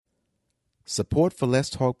Support for Let's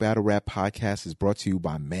Talk Battle Rap podcast is brought to you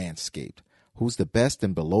by Manscaped, who's the best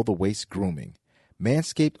in below-the-waist grooming.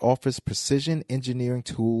 Manscaped offers precision engineering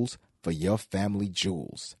tools for your family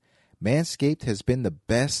jewels. Manscaped has been the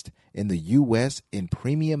best in the U.S. in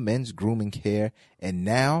premium men's grooming care, and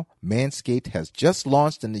now Manscaped has just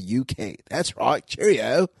launched in the U.K. That's right,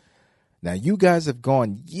 cheerio! Now, you guys have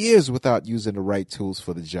gone years without using the right tools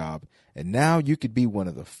for the job, and now you could be one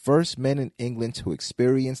of the first men in England to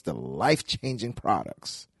experience the life-changing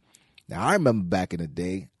products. Now, I remember back in the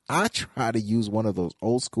day, I tried to use one of those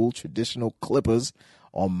old-school traditional clippers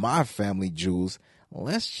on my family jewels.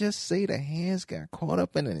 Let's just say the hands got caught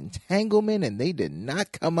up in an entanglement, and they did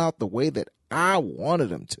not come out the way that I wanted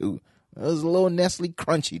them to. It was a little Nestle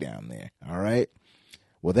crunchy down there, all right?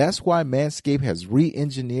 Well, that's why Manscaped has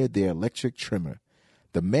re-engineered their electric trimmer.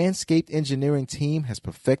 The Manscaped engineering team has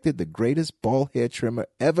perfected the greatest ball hair trimmer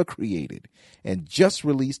ever created and just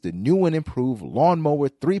released the new and improved Lawnmower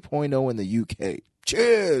 3.0 in the UK.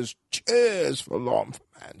 Cheers! Cheers for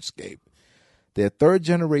Manscaped. Their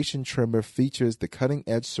third-generation trimmer features the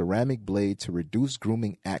cutting-edge ceramic blade to reduce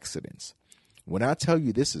grooming accidents. When I tell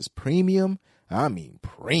you this is premium, I mean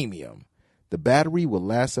premium. The battery will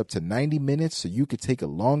last up to 90 minutes so you could take a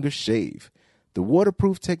longer shave. The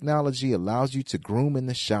waterproof technology allows you to groom in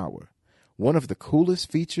the shower. One of the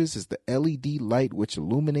coolest features is the LED light, which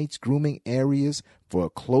illuminates grooming areas for a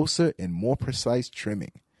closer and more precise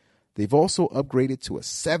trimming. They've also upgraded to a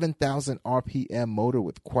 7,000 RPM motor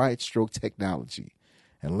with quiet stroke technology.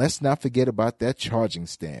 And let's not forget about that charging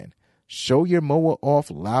stand. Show your mower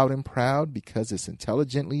off loud and proud because its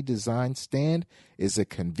intelligently designed stand is a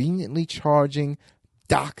conveniently charging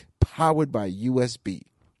dock powered by USB.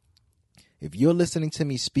 If you're listening to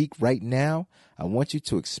me speak right now, I want you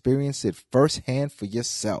to experience it firsthand for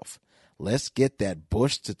yourself. Let's get that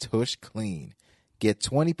bush to tush clean. Get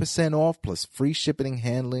 20% off plus free shipping and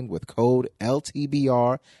handling with code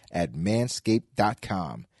LTBR at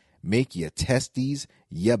manscaped.com. Make your testes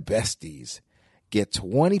your besties. Get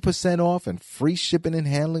 20% off and free shipping and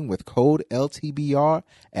handling with code LTBR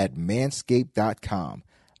at manscaped.com.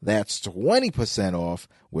 That's 20% off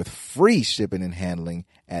with free shipping and handling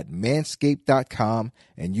at manscaped.com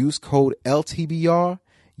and use code LTBR.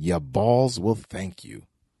 Your balls will thank you.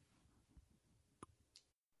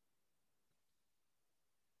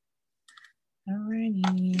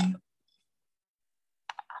 Alrighty.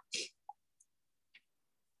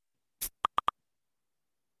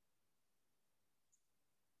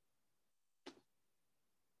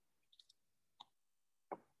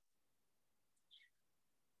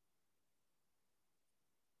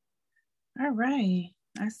 All right.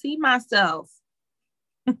 I see myself.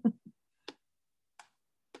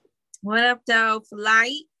 What up, though?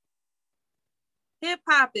 Flight. Hip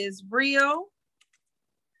hop is real.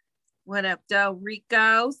 What up, though?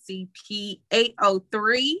 Rico.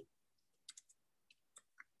 CP803.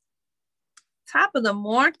 Top of the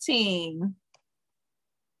morning.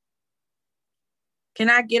 Can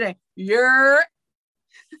I get a yer?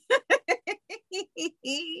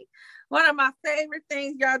 One of my favorite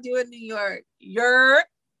things y'all do in New York. Yer.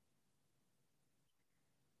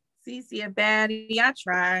 Cece a baddie. I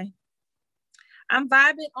try. I'm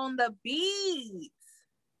vibing on the beats.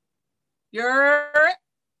 Yer.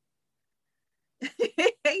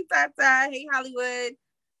 Hey, Tata. Hey, Hollywood.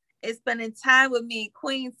 It's spending time with me,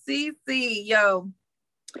 Queen Cece. Yo.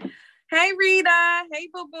 Hey, Rita. Hey,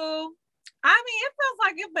 Boo Boo. I mean, it feels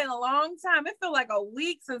like it's been a long time. It feels like a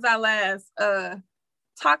week since I last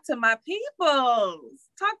talked to my peoples,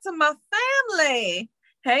 talked to my family.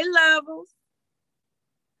 Hey, Levels.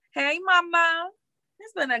 Hey, Mama.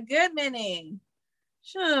 It's been a good minute.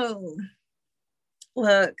 Shoot.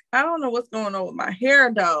 Look, I don't know what's going on with my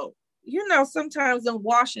hair, though. You know, sometimes the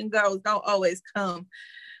wash and goes don't always come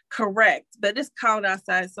correct, but it's cold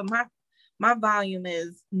outside, so my volume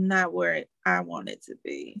is not where I want it to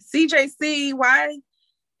be. CJC, why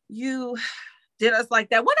you did us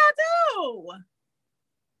like that? What I do?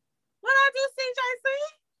 What I do, CJC?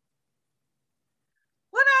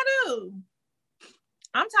 What I do?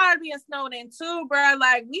 I'm tired of being snowed in too, bro.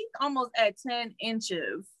 Like, we almost at 10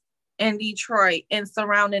 inches in Detroit and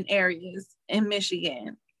surrounding areas in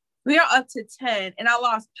Michigan. We are up to 10, and I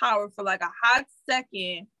lost power for like a hot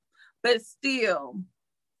second, but still.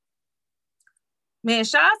 Man,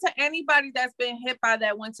 shout out to anybody that's been hit by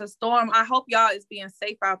that winter storm. I hope y'all is being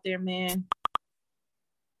safe out there, man.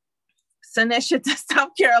 Send that shit to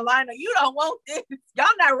South Carolina. You don't want this. Y'all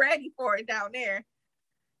not ready for it down there.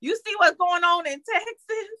 You see what's going on in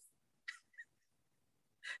Texas?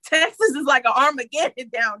 Texas is like an Armageddon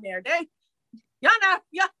down there. The South,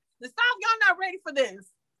 y'all not ready for this.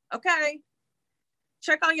 Okay?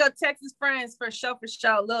 Check on your Texas friends for sure, for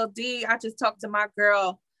sure. Lil D, I just talked to my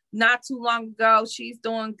girl not too long ago. She's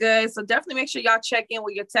doing good. So definitely make sure y'all check in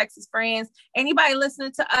with your Texas friends. Anybody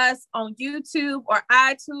listening to us on YouTube or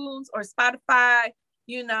iTunes or Spotify,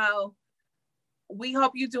 you know, we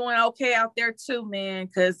hope you're doing okay out there too, man,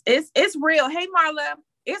 because it's real. Hey, Marla,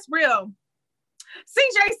 it's real.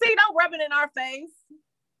 CJC, don't rub it in our face.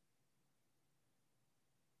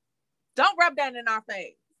 Don't rub that in our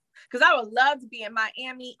face. Because I would love to be in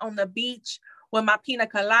Miami on the beach with my pina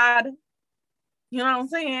colada. You know what I'm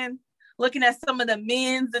saying? Looking at some of the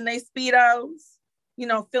men's and they Speedos, you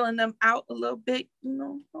know, filling them out a little bit, you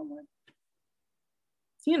know.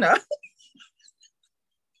 You know.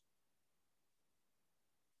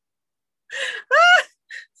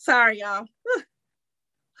 Sorry, y'all.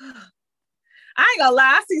 I ain't gonna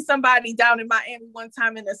lie. I see somebody down in Miami one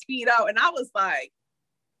time in a Speedo, and I was like,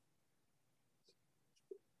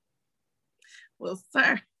 well,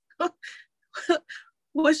 sir,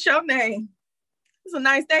 what's your name? It's a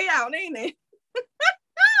nice day out, ain't it?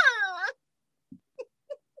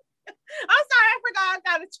 I'm sorry, I forgot I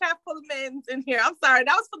got a chat full of men in here. I'm sorry.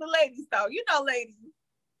 That was for the ladies, though. You know, ladies.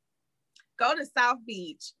 Go to South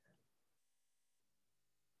Beach.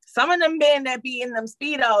 Some of them men that be in them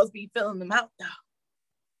Speedos be filling them out, though.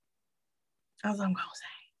 That's what I'm going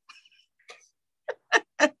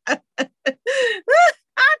to say.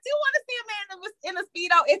 I do want to see a man that was in a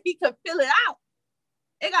Speedo if he could fill it out.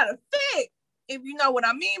 It got to fit. If you know what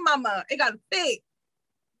I mean, mama. It got to fit.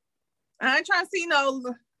 I ain't trying to see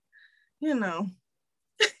no, you know.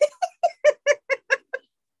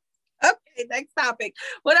 Okay, next topic.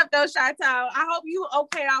 What up, though, Chi-Town? I hope you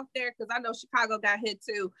okay out there because I know Chicago got hit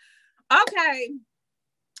too. Okay.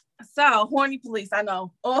 So, horny police, I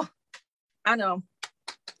know. Oh, I know.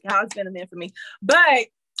 Y'all, it's been a minute for me. But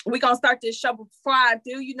we're going to start this show. Before I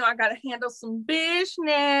do, you know, I got to handle some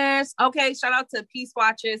business. Okay, shout out to Peace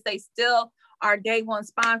Watchers. They still are day one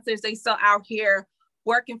sponsors. They still out here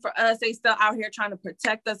working for us. They still out here trying to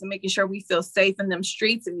protect us and making sure we feel safe in them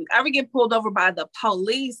streets. If you ever get pulled over by the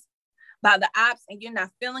police, by the ops, and you're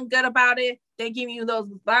not feeling good about it, they give you those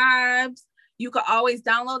vibes. You could always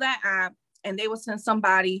download that app and they will send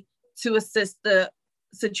somebody to assist the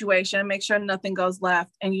situation, make sure nothing goes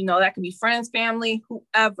left. And, you know, that could be friends, family,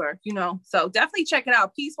 whoever, you know. So definitely check it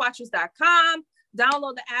out. Peacewatchers.com.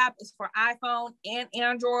 Download the app. It's for iPhone and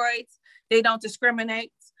Androids. They don't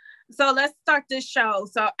discriminate. So let's start this show.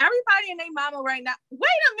 So everybody and their mama right now, wait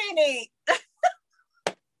a minute.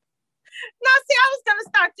 No, see, I was gonna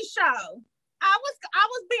start the show. I was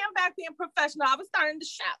being professional. I was starting the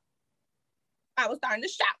show.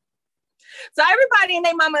 So everybody and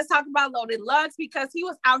their mama is talking about Loaded Lux because he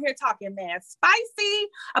was out here talking mad spicy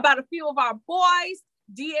about a few of our boys.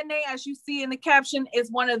 DNA, as you see in the caption,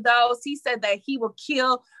 is one of those. He said that he will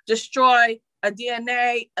kill, destroy a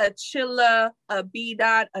DNA, a Chilla, a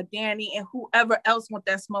B-Dot, a Danny, and whoever else want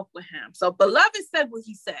that smoke with him. So Beloved said what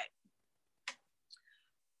he said.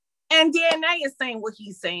 And DNA is saying what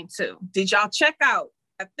he's saying too. Did y'all check out?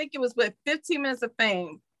 I think it was with 15 Minutes of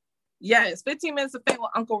Fame. Yes, 15 Minutes of Fame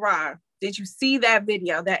with Uncle Ra. Did you see that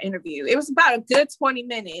video, that interview? It was about a good 20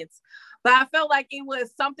 minutes, but I felt like it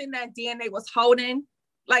was something that DNA was holding.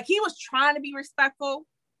 Like he was trying to be respectful.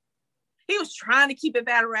 He was trying to keep it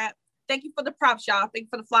battle rap. Thank you for the props, y'all. Thank you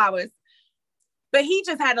for the flowers. But he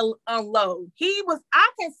just had to unload.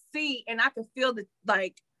 I can see and I can feel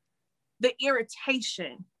the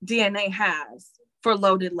irritation DNA has for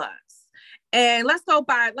Loaded Lux. And let's go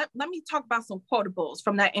by, let me talk about some quotables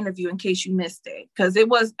from that interview in case you missed it. Because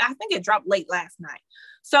I think it dropped late last night.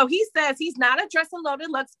 So he says he's not addressing Loaded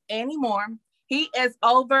Lux anymore. He is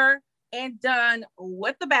over and done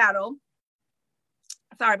with the battle.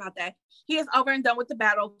 Sorry about that. He is over and done with the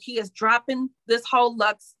battle. He is dropping this whole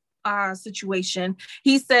Lux situation.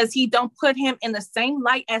 He says he don't put him in the same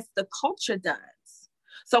light as the culture does.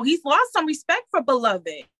 So he's lost some respect for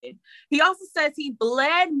Beloved. He also says he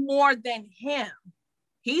bled more than him.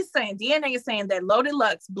 He's saying, DNA is saying that Loaded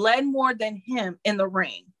Lux bled more than him in the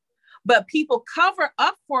ring. But people cover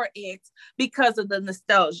up for it because of the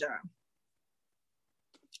nostalgia.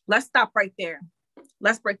 Let's stop right there.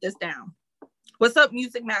 Let's break this down. What's up,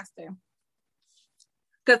 Music Master?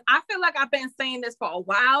 Because I feel like I've been saying this for a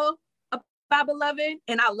while about Beloved,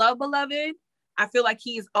 and I love Beloved. I feel like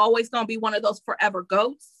he's always going to be one of those forever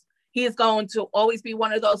GOATs. He is going to always be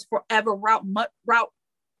one of those forever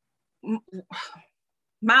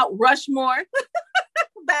Mount Rushmore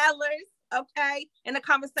battlers, okay, in the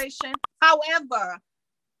conversation. However,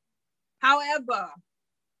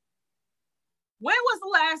 when was the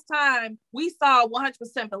last time we saw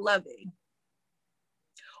 100% Beloved?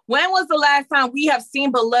 When was the last time we have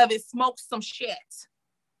seen Beloved smoke some shit?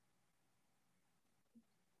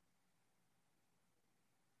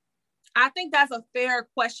 I think that's a fair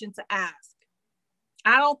question to ask.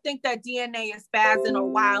 I don't think that DNA is spazzing or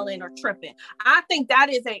wilding or tripping. I think that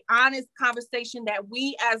is an honest conversation that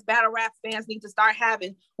we as battle rap fans need to start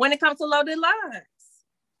having when it comes to Loaded Lux.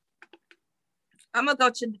 I'm going to go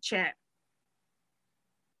to the chat.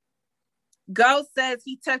 Ghost says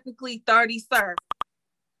he technically 30 Surf.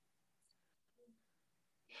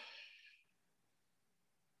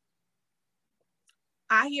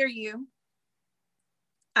 I hear you.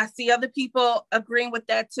 I see other people agreeing with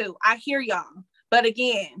that too. I hear y'all. But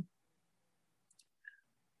again,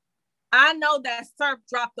 I know that Surf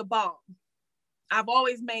dropped the ball. I've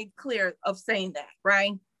always made clear of saying that,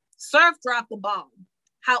 right? Surf dropped the ball.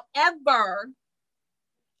 However,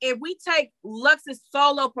 if we take Lux's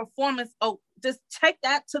solo performance, just take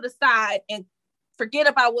that to the side and forget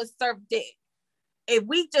about what Surf did. If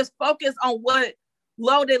we just focus on what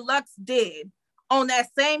Loaded Lux did on that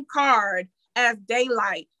same card as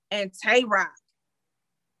Daylight and Tay Rock.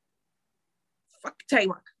 Fuck Tay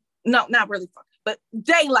Rock. No, not really fuck, but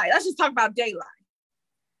Daylight. Let's just talk about Daylight.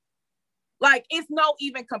 Like, it's no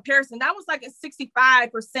even comparison. That was like a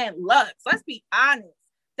 65% Lux. Let's be honest.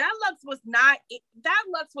 That Lux was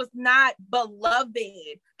not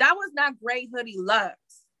Beloved. That was not Gray Hoodie Lux.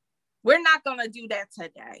 We're not gonna do that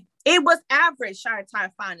today. It was average, Shy Ty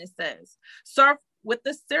Finest says. Surf with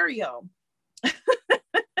the cereal.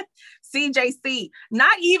 CJC,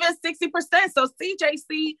 not even 60%. So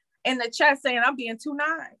CJC in the chat saying I'm being too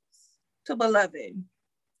nice to Beloved.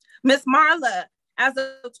 Miss Marla, as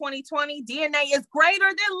of 2020, DNA is greater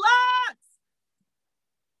than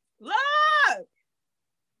Lux.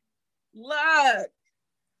 Look.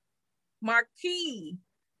 Marquis.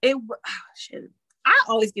 Shit. I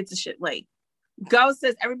always get to shit late. Ghost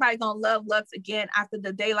says everybody gonna love Lux again after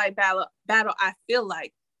the Daylight battle. I feel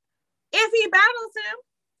like if he battles him.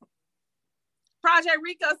 Project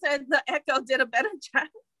Rico says the Echo did a better job.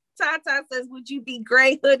 Tata says, would you be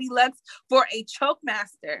Gray Hoodie Lux for a choke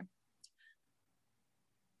master?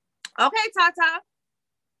 Okay, Tata.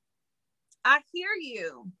 I hear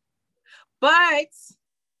you. But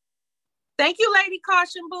thank you, Lady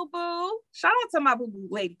Caution, boo-boo. Shout out to my boo-boo,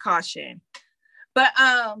 Lady Caution. But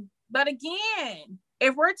again,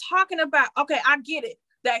 if we're talking about, okay, I get it,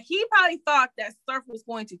 that he probably thought that Surf was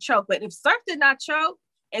going to choke. But if Surf did not choke,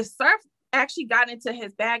 if Surf actually got into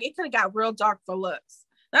his bag, it could have got real dark for Lux.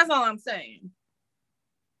 That's all I'm saying.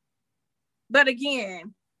 But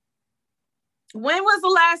again, when was the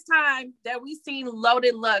last time that we seen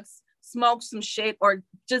Loaded Lux smoke some shit or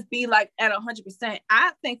just be like at 100%?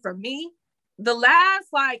 I think for me, the last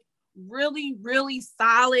like really, really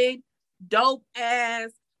solid, dope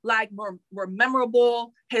ass, like more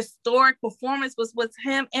memorable, historic performance was with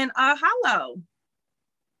him in Hollow.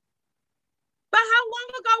 But how long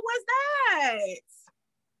ago was that?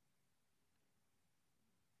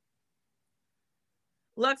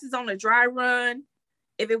 Lux is on a dry run.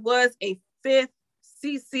 If it was a 5th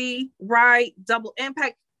CC, right, double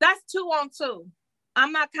impact, that's 2-on-2.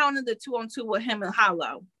 I'm not counting the 2-on-2 with him and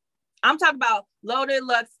Hollow. I'm talking about Loaded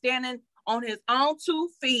Lux standing on his own 2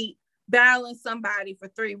 feet, battling somebody for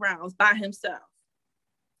 3 rounds by himself.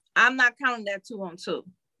 I'm not counting that 2-on-2.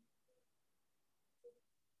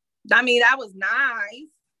 I mean, that was nice.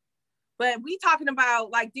 But we talking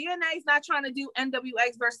about, like, DNA's not trying to do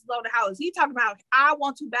NWX versus Loaded Hollows. He talking about, I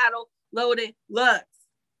want to battle Loaded Lux.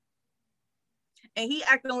 And he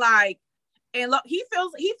acting like, and he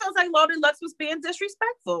feels like Loaded Lux was being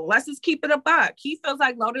disrespectful. Let's just keep it a buck. He feels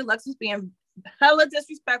like Loaded Lux was being hella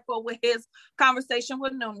disrespectful with his conversation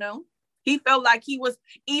with Nunu. He felt like he was,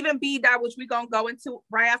 even B-Dot, which we're going to go into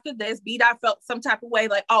right after this, B-Dot felt some type of way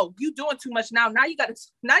like, oh, you doing too much now. Now you got to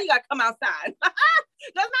come outside.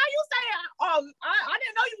 Because now you saying, oh, I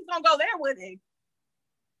didn't know you was going to go there with it.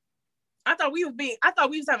 I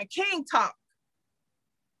thought we was having king talk.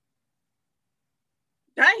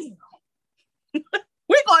 Damn.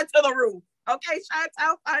 We're going to the roof. Okay,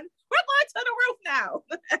 Chi-Town Fun. We're going to the roof now.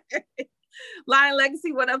 Lion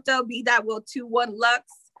Legacy, what up, though? B-Dot will 2-1 Lux.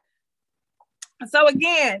 So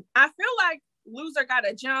again, I feel like loser got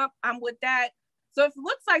to jump. I'm with that. So if it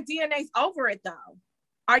looks like DNA's over it, though,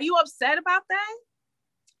 are you upset about that?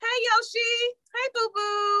 Hey, Yoshi. Hey,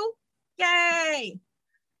 boo-boo. Yay.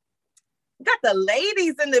 Got the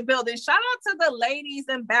ladies in the building. Shout out to the ladies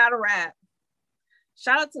in battle rap.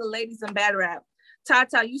 Shout out to the ladies in battle rap.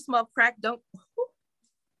 Tata, you smoke crack, don't... Who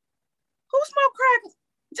smoke crack?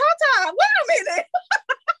 Tata, wait a minute.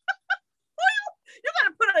 You got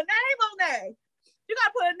to put a name on that. You got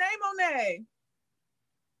to put a name on that.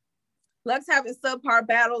 Lux having subpar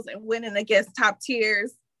battles and winning against top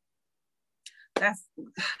tiers. That's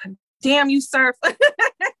damn you, Surf.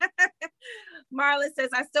 Marla says,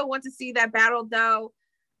 I still want to see that battle though.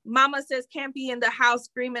 Mama says, can't be in the house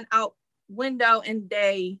screaming out window and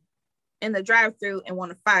day in the drive-thru and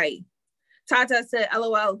want to fight. Tata said,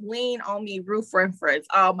 LOL, lean on me, roof reference.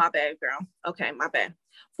 Oh, my bad, girl. Okay, my bad.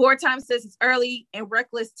 4 times says it's early and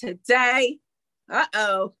reckless today.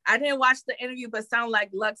 Uh-oh. I didn't watch the interview, but sound like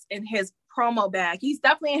Lux in his promo bag. He's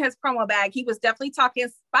definitely in his promo bag. He was definitely talking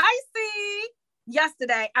spicy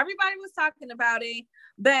yesterday. Everybody was talking about it,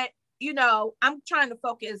 but you know, I'm trying to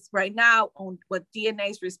focus right now on what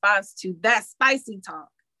DNA's response to that spicy talk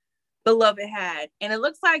Beloved had. And it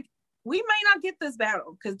looks like we may not get this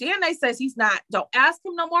battle because DNA says he's not. Don't ask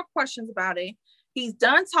him no more questions about it. He's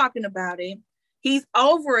done talking about it. He's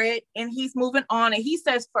over it and he's moving on. And he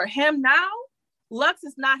says for him now, Lux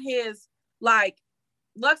is not his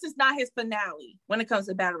finale when it comes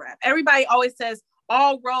to battle rap. Everybody always says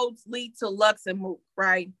all roads lead to Lux and Mook,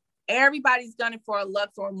 right? Everybody's gunning for a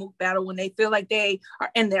Lux or a Mook battle when they feel like they are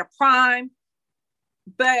in their prime,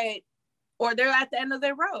 or they're at the end of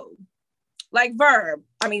their road. Like Verb.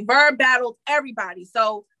 I mean, Verb battled everybody.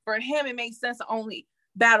 So for him, it makes sense to only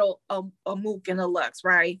battle a Mook and a Lux,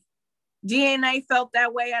 right? DNA felt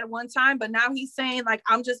that way at one time, but now he's saying, like,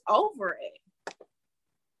 I'm just over it.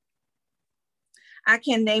 I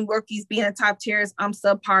can name rookies being in top tiers. I'm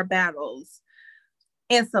subpar battles.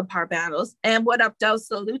 And subpar battles. And what up, though?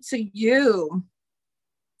 Salute to you.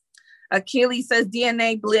 Achilles says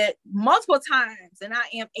DNA bled multiple times, and I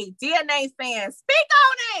am a DNA fan. Speak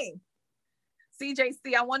on it.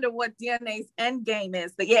 CJC, I wonder what DNA's end game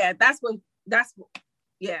is. But yeah,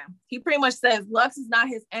 yeah. He pretty much says Lux is not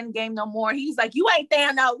his end game no more. He's like, you ain't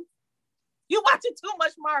Thanos. You watching too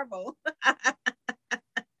much Marvel.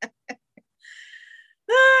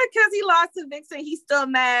 Because he lost to Vixen, he's still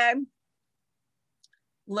mad.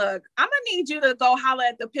 Look, I'm gonna need you to go holler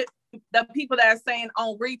at the people that are saying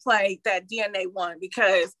on replay that DNA won,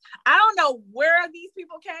 because I don't know where these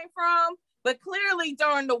people came from, but clearly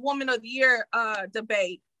during the Woman of the Year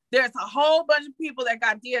debate, there's a whole bunch of people that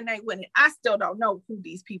got DNA winning. I still don't know who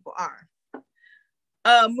these people are.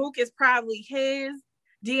 Mook is probably his.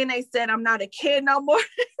 DNA said, I'm not a kid no more.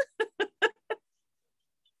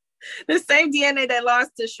 The same DNA that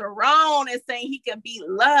lost to Sharon is saying he can beat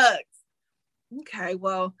Lux. Okay,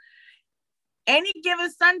 well, any given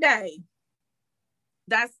Sunday,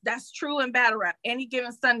 that's true in battle rap. Any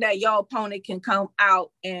given Sunday, your opponent can come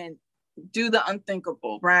out and do the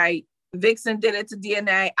unthinkable, right? Vixen did it to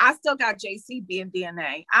DNA. I still got JC being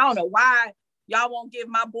DNA. I don't know why y'all won't give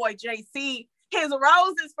my boy JC his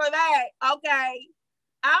roses for that, okay?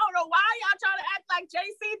 I don't know why y'all trying to act like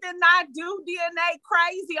JC did not do DNA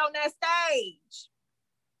crazy on that stage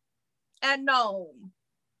at Nome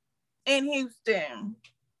in Houston.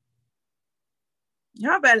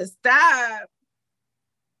 Y'all better stop.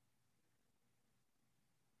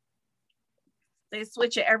 They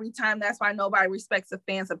switch it every time. That's why nobody respects a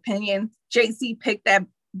fan's opinion. JC picked that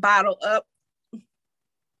bottle up.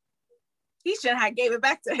 He shouldn't have gave it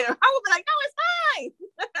back to him. I would be like, no, it's fine.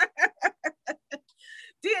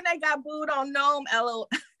 DNA got booed on Nome. LMAO.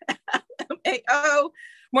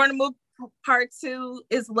 Morning Mook Part 2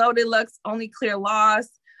 is loaded. Lux only clear loss.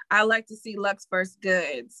 I like to see Lux versus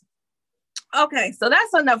Goods. Okay, so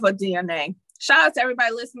that's enough of DNA. Shout out to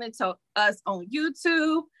everybody listening to us on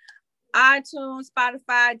YouTube, iTunes,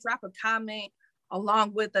 Spotify. Drop a comment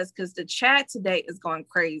along with us because the chat today is going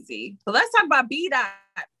crazy. So let's talk about B-Dot,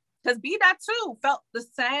 because B-Dot too felt the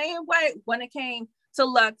same way when it came to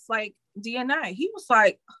Lux, like DNA. He was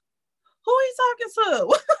like, who are you talking to?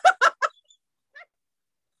 Who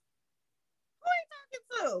are you talking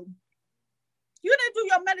to? You didn't do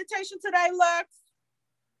your meditation today, Lux.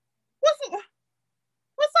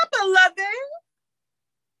 What's up, beloved?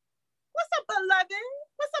 What's up, beloved?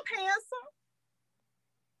 What's up, handsome?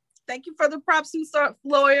 Thank you for the prop, Sue Surf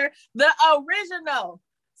Lawyer. The original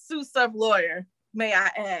Sue Surf Lawyer, may I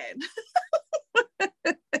add.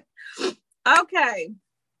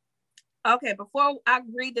 Okay, before I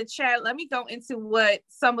read the chat, let me go into what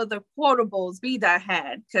some of the quotables B-Dot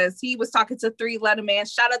had, because he was talking to 3 Letterman.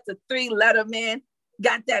 Shout out to 3 Letterman.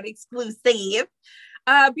 Got that exclusive.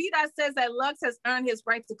 B-Dot says that Lux has earned his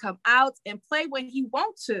right to come out and play when he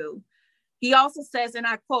wants to. He also says, and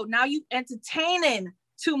I quote, now you entertaining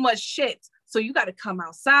too much shit, so you got to come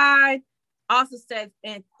outside. Also says,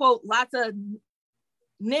 and quote, lots of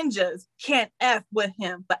ninjas can't F with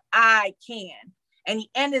him, but I can. And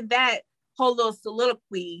he ended that whole little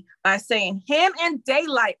soliloquy by saying him and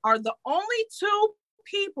Daylight are the only 2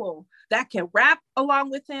 people that can rap along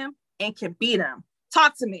with him and can beat him.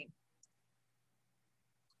 Talk to me.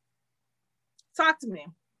 Talk to me.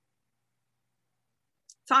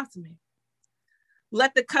 Talk to me.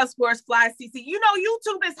 Let the cuss words fly, CC. You know,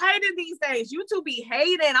 YouTube is hating these days. YouTube be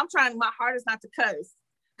hating. I'm trying my hardest not to cuss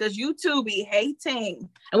because YouTube be hating.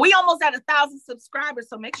 And we almost at 1,000 subscribers,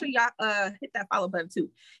 so make sure y'all hit that follow button too.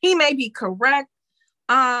 He may be correct.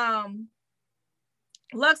 Lux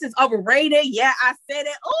is overrated. Yeah, I said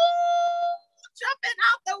it. Ooh, jumping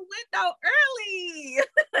out the window early.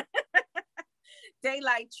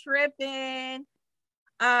 Daylight tripping.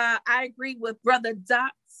 I agree with Brother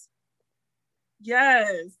Dot.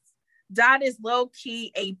 Yes, Dot is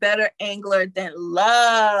low-key a better angler than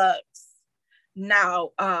Lux.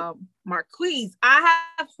 Now, Marquise, I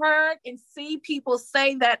have heard and see people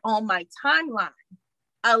say that on my timeline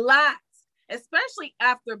a lot, especially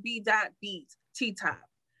after B. Dot beats T-Top.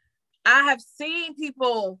 I have seen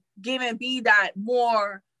people giving B. Dot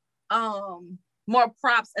more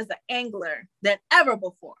props as an angler than ever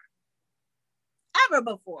before. Ever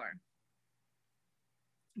before.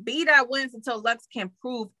 B. Dot wins until Lux can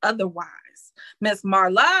prove otherwise. Miss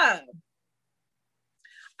Marla,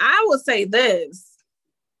 I will say this.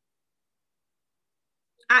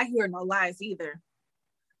 I hear no lies either.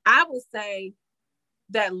 I will say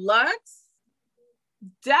that Lux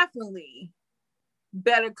definitely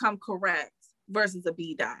better come correct versus a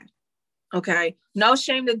B. Dot. Okay. No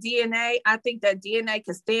shame to DNA. I think that DNA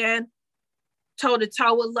could stand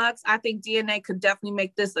toe-to-toe with Lux. I think DNA could definitely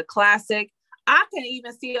make this a classic. I can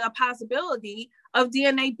even see a possibility of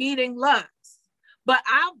DNA beating Lux. But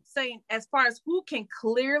I'm saying as far as who can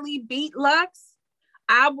clearly beat Lux,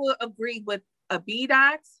 I would agree with a B.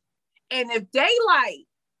 Dot. And if Daylight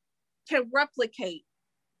can replicate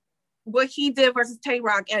what he did versus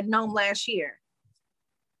Tay-Rock at Nome last year,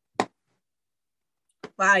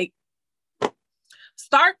 like,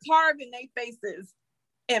 start carving their faces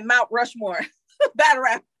in Mount Rushmore battle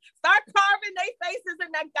rap. Start carving their faces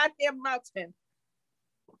in that goddamn mountain.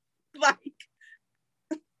 Like,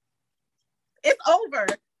 it's over.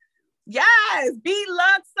 Yes, beat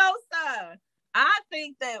Lux Sosa. I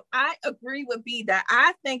think that I agree with B. That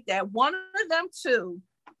I think that one of them two,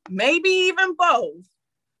 maybe even both,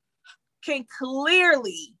 can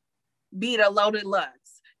clearly beat a loaded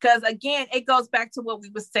Lux. Because again, it goes back to what we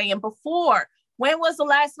were saying before. When was the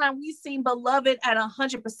last time we seen Beloved at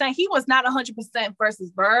 100%? He was not 100%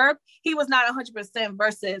 versus Verb. He was not 100%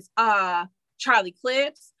 versus Charlie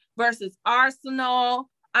Clips versus Arsenal.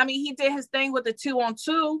 I mean, he did his thing with the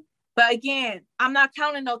 2-on-2. But again, I'm not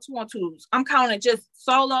counting no 2-on-2s. I'm counting just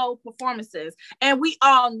solo performances. And we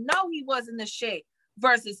all know he wasn't the shit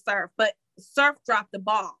versus Surf. But Surf dropped the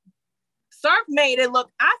ball. Surf made it look,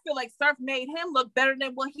 I feel like Surf made him look better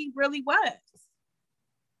than what he really was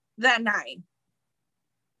that night.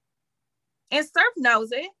 And Surf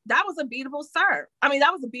knows it. That was a beatable Surf. I mean,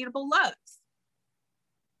 that was a beatable Lux.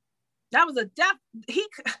 That was a he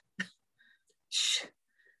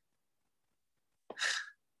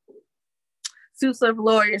Susa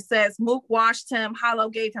Lawyer says Mook washed him, Hollow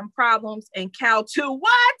gave him problems, and Cal too.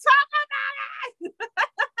 What? Talk about it!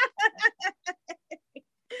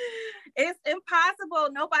 It's impossible.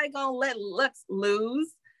 Nobody gonna let Lux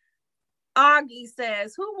lose. Augie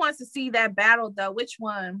says, who wants to see that battle though? Which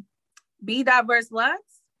one? B. Dot versus Lux?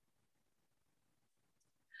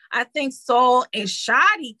 I think Soul and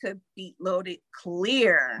Shoddy could beat Loaded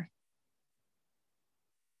clear.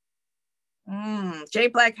 Jay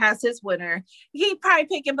Black has his winner. He probably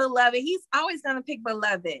picking Beloved. He's always gonna pick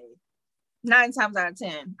Beloved. 9 times out of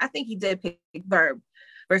 10. I think he did pick Verb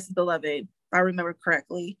versus Beloved, if I remember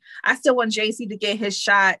correctly. I still want JC to get his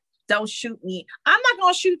shot. Don't shoot me. I'm not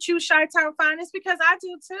gonna shoot you, Chi-Town Finest, because I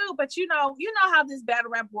do too. But you know how this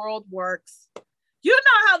battle rap world works. You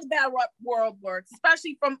know how the battle rap world works,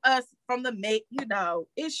 especially from us, from the make.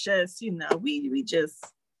 It's just, we just.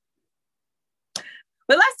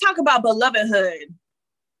 But let's talk about Belovedhood.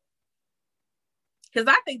 Because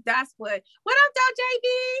I think that's what up, JB?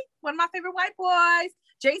 One of my favorite white boys.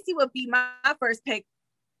 JC would be my first pick.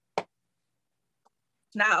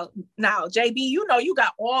 Now, JB, you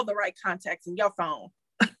got all the right contacts in your phone.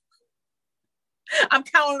 I'm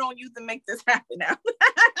counting on you to make this happen now.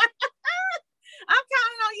 I'm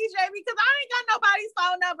counting on you, JB, because I ain't got nobody's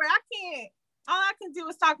phone number. I can't. All I can do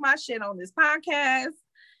is talk my shit on this podcast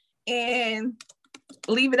and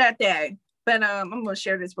leave it at that. But I'm going to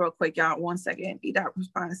share this real quick, y'all. 1 second. B. Dot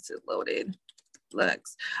responds to Loaded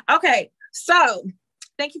Lux. Okay, so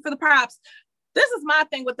thank you for the props. This is my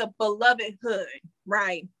thing with the Belovedhood,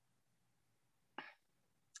 right?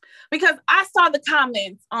 Because I saw the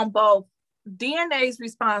comments on both DNA's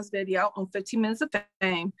response video on 15 Minutes of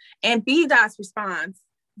Fame, and B Dot's response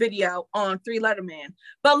video on Three Letter Man.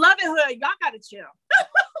 Beloved Hood, y'all gotta chill.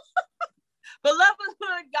 Beloved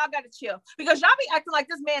Hood, y'all gotta chill. Because y'all be acting like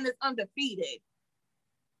this man is undefeated.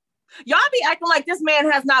 Y'all be acting like this man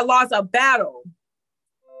has not lost a battle.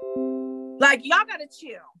 Like, y'all gotta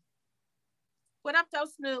chill. What up, though,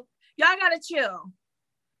 Snoop? Y'all gotta chill.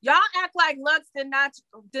 Y'all act like Lux did not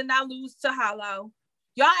lose to Hollow.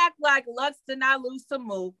 Y'all act like Lux did not lose to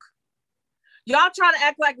Mook. Y'all trying to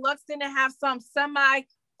act like Lux didn't have some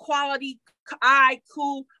semi-quality,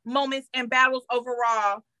 cool moments and battles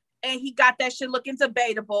overall, and he got that shit looking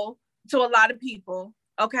debatable to a lot of people.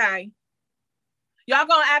 Okay, y'all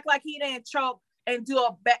gonna act like he didn't choke and do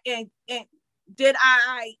and did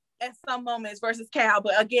I at some moments versus Cal,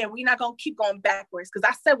 but again, we're not gonna keep going backwards because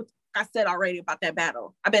I said what I said already about that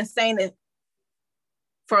battle. I've been saying it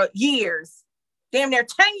for years. Damn near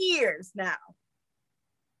 10 years now.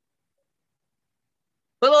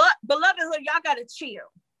 Beloved Hood, y'all gotta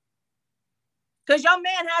chill. Because your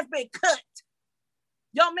man has been cut.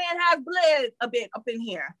 Your man has bled a bit up in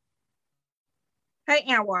here. Hey,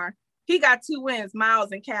 Anwar. He got 2 wins,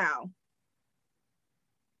 Miles and Cal.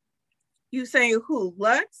 You saying who?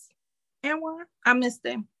 Lux? Anwar? I missed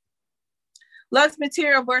him. Lux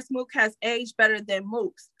material versus Mook has aged better than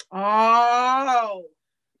Mook's. Oh.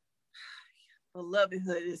 Beloved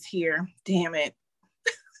Hood is here. Damn it.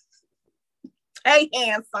 Hey,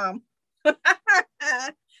 handsome.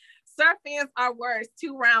 Surf fans are worse.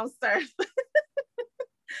 2 rounds surf.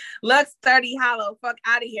 Lux 30 Hollow. Fuck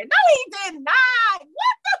out of here. No, he did not.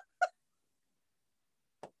 What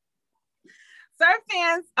the? Surf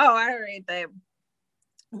fans. Oh, I heard that.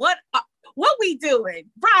 What we doing?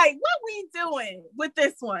 Right. What we doing with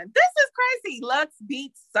this one? This is crazy. Lux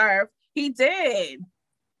beats Surf. He did.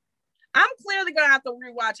 I'm clearly gonna have to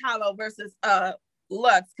rewatch Hollow versus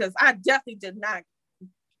Lux because I definitely did not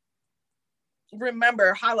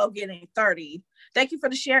remember Hollow getting 30. Thank you for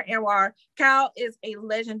the share, Anwar. Cal is a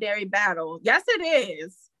legendary battle. Yes, it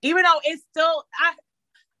is. Even though it's still,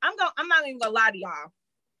 I'm not even gonna lie to y'all.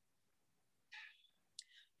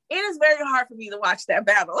 It is very hard for me to watch that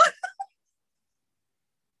battle.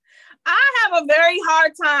 I have a very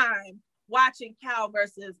hard time watching Cal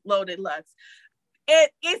versus Loaded Lux.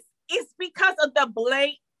 It's because of the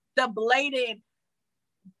blatant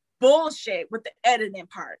bullshit with the editing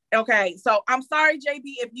part. Okay, so I'm sorry, JB,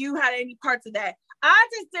 if you had any parts of that. I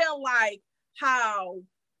just didn't like how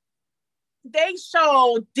they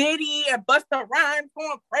showed Diddy and Busta Rhymes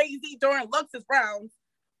going crazy during Lux's rounds,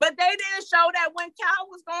 but they didn't show that when Cal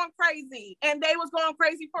was going crazy and they was going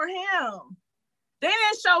crazy for him. They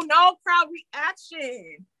didn't show no crowd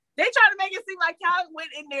reaction. They tried to make it seem like Cal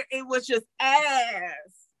went in there, it was just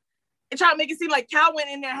ass. They tried to make it seem like Cal went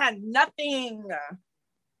in there and had nothing.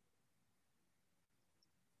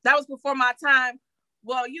 That was before my time.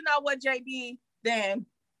 Well, you know what, JB? Then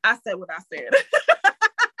I said what I said.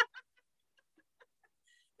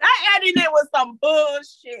 That editing was some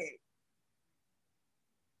bullshit.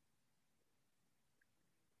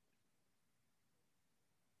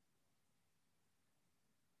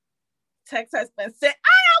 Text has been sent.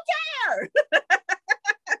 I don't care.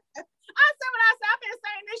 I said what I said. I've been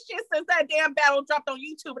saying this shit since that damn battle dropped on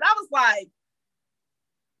YouTube. And I was like,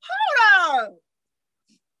 hold on.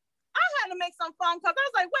 I had to make some phone calls. I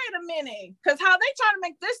was like, wait a minute. Because how they try to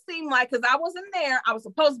make this seem like, because I wasn't there, I was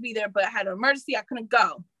supposed to be there, but I had an emergency, I couldn't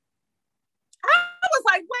go. I was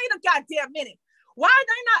like, wait a goddamn minute. Why are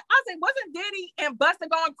they not? I was like, wasn't Diddy and Busta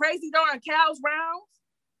going crazy during Cal's rounds?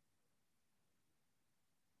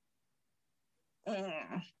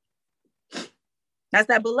 That's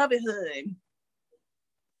that beloved hood.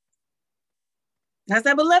 That's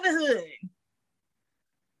that beloved hood.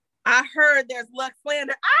 I heard there's Lux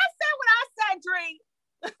slander. I said what I said, Dree.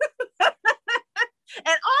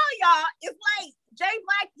 And all y'all is late. Jay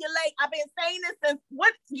Black, you're late. I've been saying this since,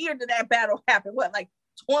 what year did that battle happen? What, like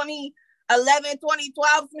 2011,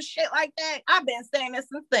 2012, some shit like that? I've been saying this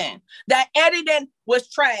since then. That editing was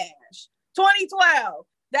trash. 2012,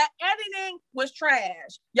 that editing was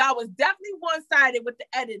trash. Y'all was definitely one-sided with the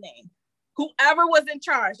editing. Whoever was in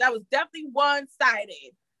charge, that was definitely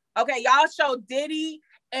one-sided. Okay, y'all showed Diddy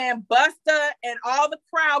and Busta and all the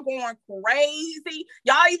crowd going crazy.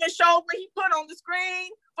 Y'all even showed what he put on the screen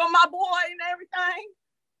for my boy and everything.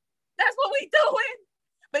 That's what we doing.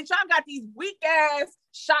 But y'all got these weak ass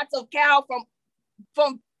shots of Cal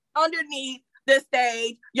from underneath the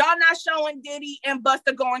stage. Y'all not showing Diddy and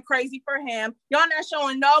Busta going crazy for him. Y'all not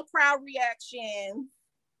showing no crowd reaction.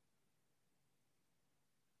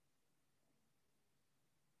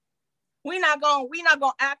 We not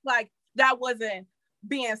gonna act like that wasn't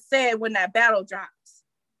being said when that battle drops.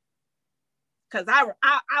 Because I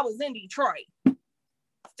was in Detroit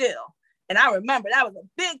still. And I remember that was a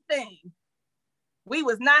big thing. We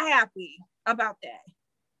was not happy about that.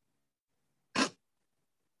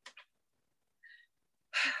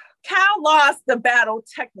 Cal lost the battle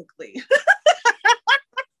technically.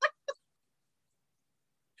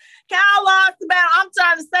 Cal lost the battle. I'm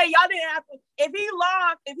trying to say y'all didn't have to, if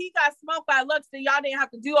he got smoked by Lux, then y'all didn't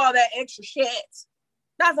have to do all that extra shit.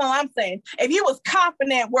 That's all I'm saying. If you was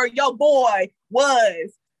confident where your boy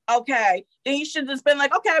was, okay, then you should have just been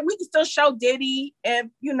like, okay, we can still show Diddy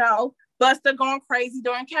and, you know, Busta going crazy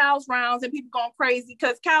during Cal's rounds and people going crazy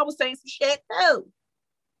because Cal was saying some shit too.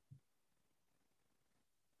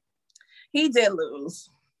 He did lose.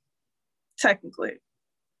 Technically.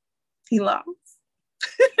 He lost.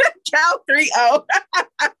 Cal 3-0. I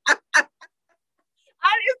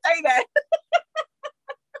didn't say that.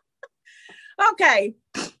 Okay,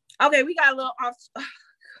 we got a little off.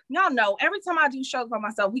 Y'all know, every time I do shows by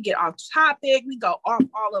myself, we get off topic. We go off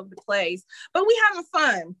all over the place, but we having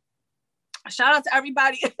fun. Shout out to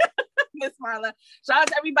everybody, Miss Marla. Shout out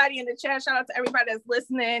to everybody in the chat. Shout out to everybody that's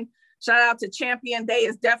listening. Shout out to Champion Day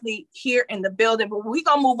is definitely here in the building, but we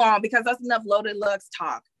gonna move on because that's enough Loaded Lux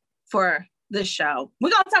talk for this show. We're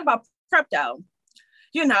gonna talk about prep though.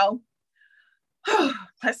 You know,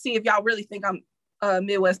 let's see if y'all really think I'm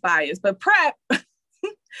Midwest biased, but prep.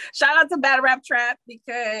 Shout out to Battle Rap Trap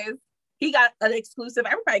because he got an exclusive.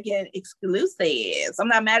 Everybody getting exclusives. I'm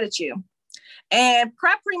not mad at you. And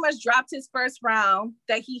Prep pretty much dropped his first round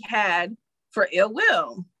that he had for Ill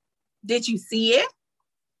Will. Did you see it?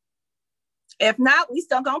 If not, we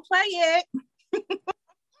still gonna play it.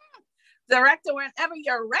 Director, whenever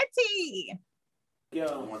you're ready.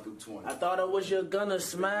 Yo, 1 through 20. I thought it was your gunner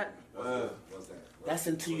smack. What's that? That's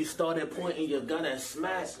until you started pointing your gun at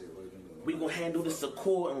Smack. We gonna handle this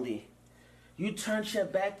accordingly. You turned your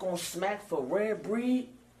back on Smack for Rare Breed.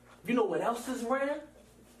 You know what else is rare?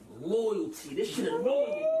 Loyalty. This shit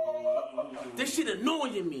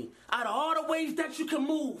annoying me. Out of all the ways that you can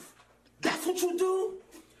move, that's what you do?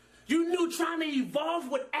 You knew trying to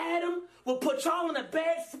evolve with Adam would put y'all in a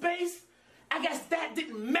bad space? I guess that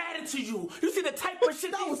didn't matter to you. You see the type of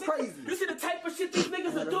shit that was crazy. You see the type of shit these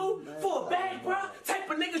niggas will do for a bag, bro? Type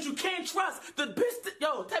of niggas you can't trust. Type of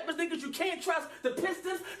niggas you can't trust. The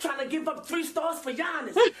Pistons trying to give up 3 stars for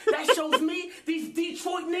Giannis. That shows me these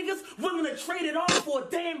Detroit niggas willing to trade it off for a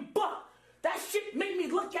damn buck. That shit made me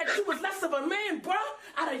look at you as less of a man, bro.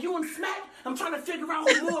 Out of you and Smack, I'm trying to figure out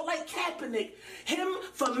who more like Kaepernick. Him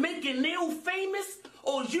for making Neil famous,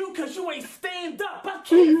 or you because you ain't stand up. I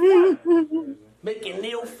can't front. Making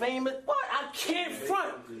Neil famous? What? I can't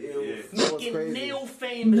front. Making Neil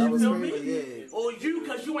famous, you feel me? Yeah. Or you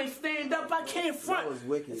because you ain't stand up. I can't front. That was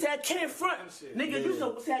wicked. Say I can't front.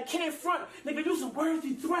 Nigga, say I can't front. Nigga, you's a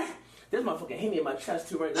worthy threat. This motherfucker hit me in my chest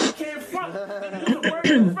too right now. I can't front. Nigga, you's a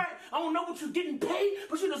worthy threat. I don't know what you're getting paid,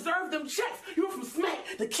 but you deserve them checks. You were from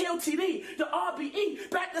Smack, the KLTD, the RBE,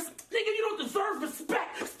 back this. Nigga, you don't deserve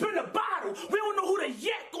respect. Spin a bottle. We don't know who the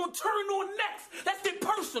yak gonna turn on next. Let's get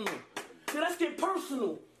personal. Yeah, let's get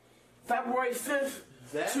personal. February 5th.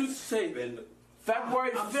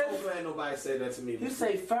 February 5th. I'm so glad nobody said that to me. You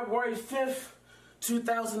say February 5th,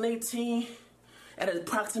 2018, at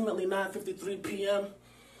approximately 9:53 p.m.,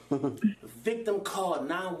 victim called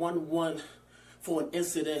 911 for an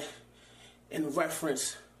incident in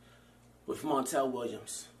reference with Montel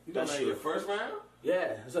Williams. You got your first round?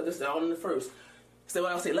 Yeah, so this is all in the first. So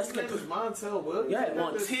what I'll say, let's get this Montel Williams. Yeah,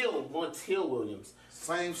 Montel Williams.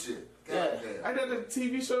 Same shit. Yeah. I did a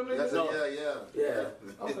TV show, nigga. Yeah.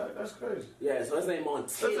 Okay, that's crazy. Yeah, so his name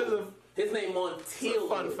Montel. His name Montel.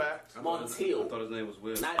 Fun fact. Montel. I thought his name was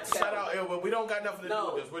Will. Not Shout out Ill Will. We don't got nothing to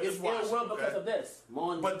do with this. We're just watching. Ill Will because of this.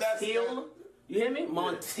 Montel. But that's you hear me?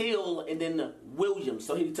 Montel and then Williams.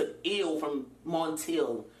 So he took Ill from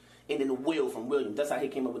Montel and then Will from Williams. That's how he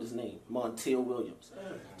came up with his name, Montel Williams.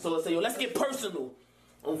 So let's say, let's get personal.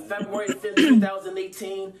 On February 5th,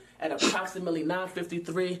 2018, at approximately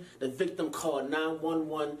 9:53, the victim called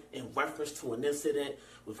 911 in reference to an incident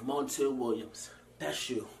with Montel Williams.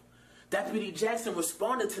 That's you. Deputy Jackson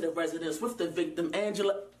responded to the residence with the victim,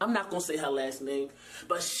 Angela. I'm not going to say her last name,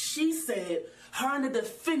 but she said her and the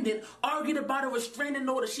defendant argued about a restraining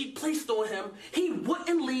order she placed on him. He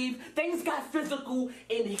wouldn't leave. Things got physical,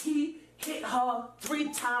 and he hit her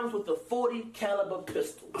 3 times with a .40 caliber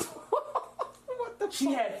pistol.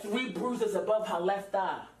 She had 3 bruises above her left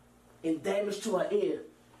eye and damage to her ear.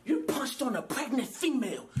 You punched on a pregnant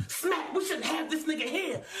female. Smack, we shouldn't have this nigga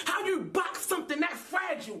here. How you box something that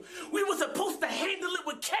fragile? We were supposed to handle it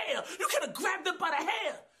with care. You could have grabbed it by the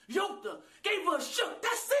hair. yoked her, gave her a shook.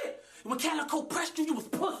 That's it. When Calico pressed you, you was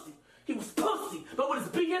pussy. He was pussy. But with his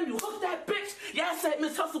BM, you hooked that bitch. Yeah, I said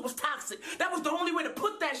Miss Hustle was toxic. That was the only way to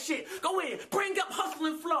put that shit. Go ahead, bring up Hustle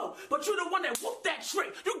and Flow. But you're the one that whooped that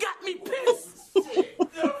trick. You got me pissed.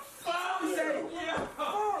 The fuck?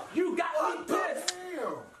 You got me pissed.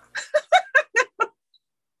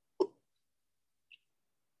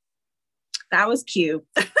 That was cute.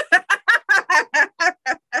 That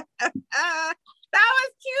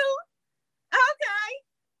was cute.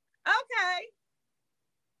 Okay.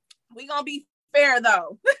 We gonna be fair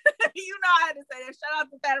though. You know I had to say that. Shout out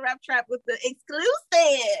to Fat Rap Trap with the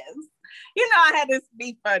exclusives. You know I had to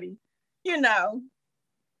be funny. You know,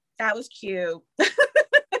 that was cute.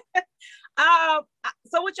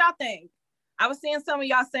 So what y'all think? I was seeing some of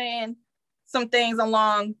y'all saying some things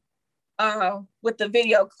along with the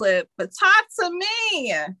video clip, but talk to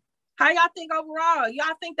me. How y'all think overall?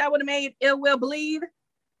 Y'all think that would have made Ill Will bleed?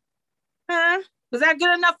 Huh? Was that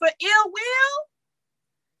good enough for Ill Will?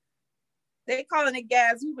 They calling it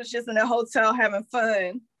gas. We was just in a hotel having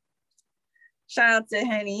fun. Shout out to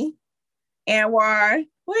Henny. Anwar,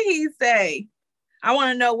 what did he say? I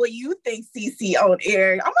want to know what you think, CC, on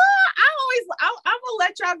air. I'm gonna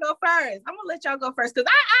let y'all go first. Because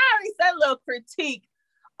I already said a little critique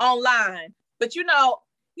online. But you know,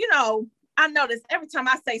 I notice every time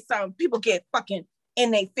I say something, people get fucking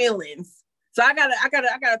in their feelings. So I gotta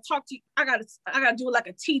talk to you. I gotta do it like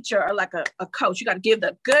a teacher or like a coach. You gotta give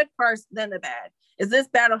the good first, then the bad. Is this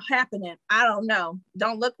battle happening? I don't know.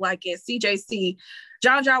 Don't look like it. CJC,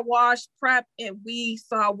 John washed, prep, and we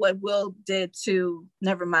saw what Will did to.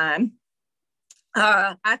 Never mind.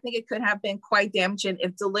 I think it could have been quite damaging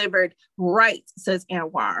if delivered right, says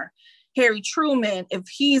Anwar. Harry Truman, if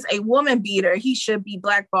he's a woman beater, he should be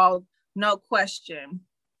blackballed, no question.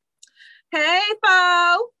 Hey,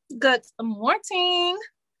 Bo. Good morning.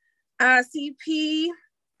 CP.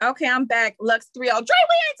 Okay, I'm back. Lux 3-0. Dre, we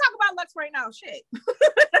ain't talking about Lux right now. Shit. We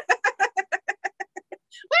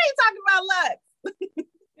ain't talking about Lux.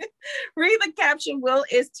 Read the caption. Will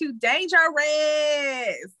is too dangerous.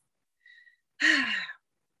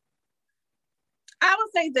 I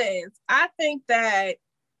would say this. I think that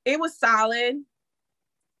it was solid.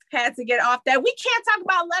 Had to get off that. We can't talk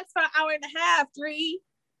about Lux for an hour and a half, 3.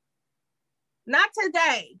 Not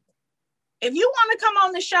today. If you want to come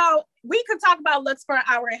on the show, we could talk about Lux for an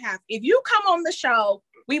hour and a half. If you come on the show,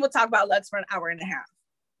 we will talk about Lux for an hour and a half.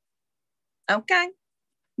 Okay?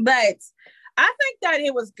 But I think that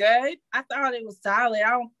it was good. I thought it was solid.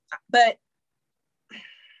 But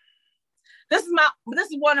this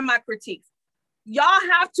is one of my critiques. Y'all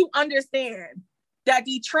have to understand that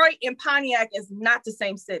Detroit and Pontiac is not the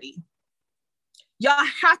same city. Y'all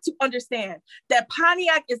have to understand that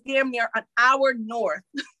Pontiac is damn near an hour north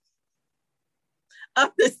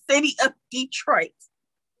of the city of Detroit.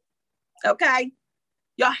 Okay?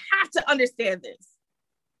 Y'all have to understand this.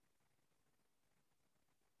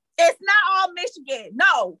 It's not all Michigan.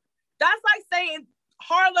 No. That's like saying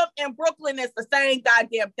Harlem and Brooklyn is the same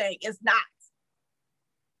goddamn thing. It's not.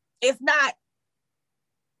 It's not.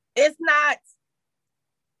 It's not.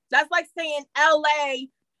 That's like saying LA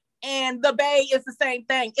and the Bay is the same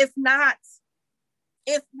thing. It's not.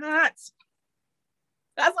 It's not.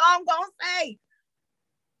 That's all I'm going to say.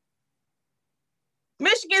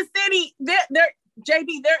 Michigan City,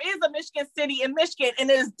 JB, there is a Michigan City in Michigan, and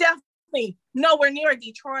it is definitely nowhere near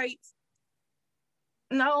Detroit.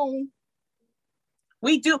 No.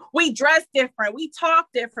 We dress different. We talk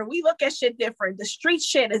different. We look at shit different. The street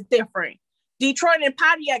shit is different. Detroit and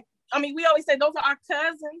Pontiac, I mean, we always say those are our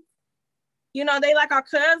cousins. You know, they like our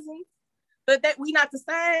cousins, but that we not the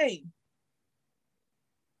same.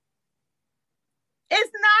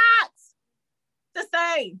 It's not the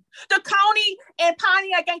same. The Coney and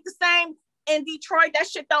Pontiac ain't the same. In Detroit, that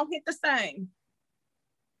shit don't hit the same.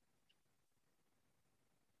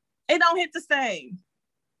 It don't hit the same.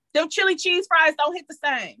 Them chili cheese fries don't hit the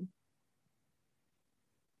same.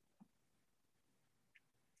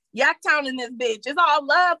 Yaktown in this bitch. It's all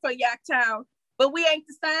love for Yaktown, but we ain't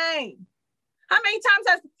the same. How many times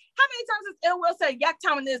has Ill Will said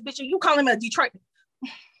Yaktown in this bitch and you call him a Detroit?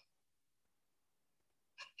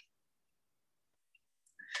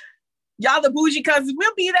 Y'all the bougie cousins.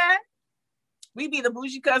 We'll be there. We be the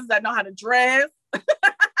bougie cousins that know how to dress.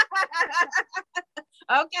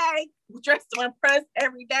 Okay. Dress to impress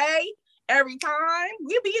every day, every time.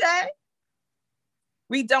 We'll be there.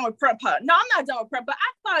 We done with prep. No, I'm not done with prep, but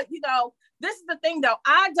I thought, this is the thing though.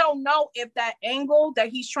 I don't know if that angle that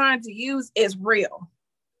he's trying to use is real.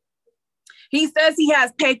 He says he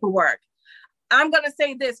has paperwork. I'm going to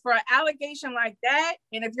say this, for an allegation like that,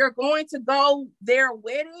 and if you're going to go there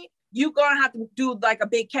with it, you're going to have to do like a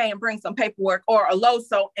big K and bring some paperwork or a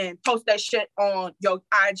LOSO and post that shit on your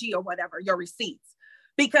IG or whatever, your receipts.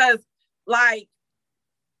 Because like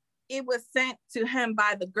it was sent to him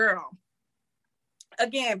by the girl.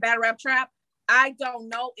 Again, Battle Rap Trap, I don't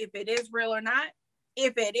know if it is real or not.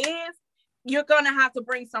 If it is, you're going to have to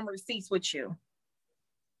bring some receipts with you.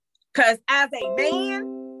 Because as a man,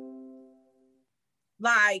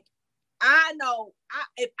 like, I know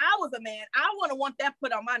if I was a man, I wouldn't want that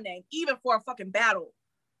put on my name, even for a fucking battle.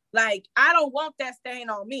 Like, I don't want that stain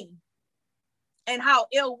on me. And how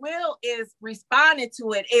Ill Will is responding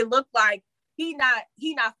to it, it looked like he not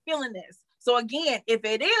feeling this. So again, if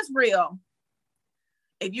it is real,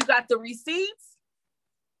 if you got the receipts,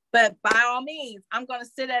 but by all means, I'm going to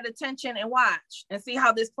sit at attention and watch and see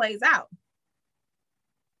how this plays out.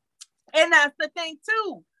 And that's the thing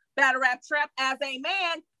too, Battle Rap Trap, as a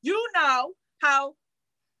man, you know how,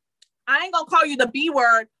 I ain't going to call you the B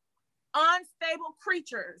word, unstable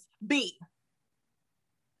creatures B.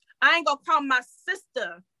 I ain't going to call my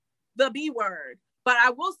sister the B word, but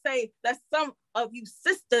I will say that some of you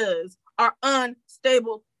sisters are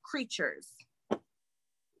unstable creatures.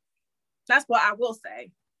 That's what I will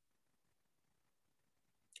say.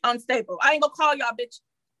 Unstable. I ain't gonna call y'all bitch.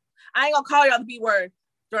 I ain't gonna call y'all the B word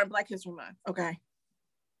during Black History Month. Okay.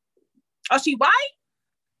 Oh, she white?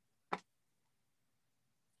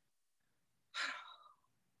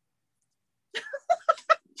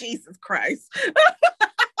 Jesus Christ.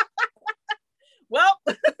 Well,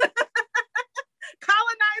 colonizer.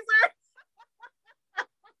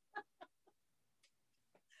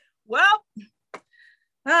 Well,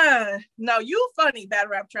 no, you funny,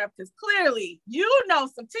 Battle Rap Trap, because clearly you know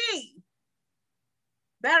some tea.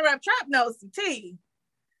 Battle Rap Trap knows some tea.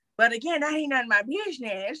 But again, that ain't none of my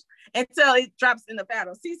business until it drops in the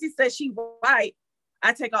battle. Cece says she white.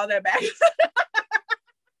 I take all that back.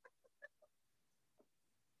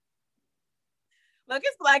 Look,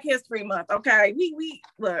 it's Black History Month, okay? We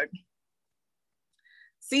look.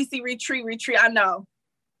 Cece retreat. I know.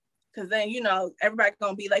 Because then, you know, everybody's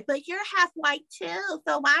going to be like, but you're half white too.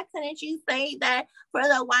 So why couldn't you say that for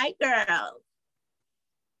the white girls?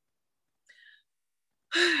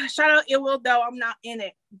 Shout out Ill Will, though. I'm not in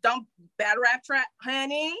it. Don't Battle Rap Trap,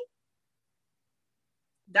 honey.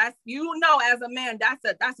 That's, you know, as a man,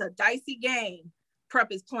 that's a dicey game Prep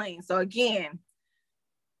is playing. So again,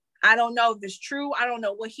 I don't know if it's true. I don't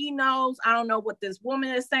know what he knows. I don't know what this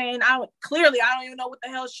woman is saying. Clearly, I don't even know what the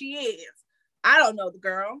hell she is. I don't know the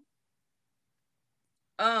girl.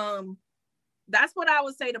 That's what I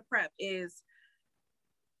would say to Prep is,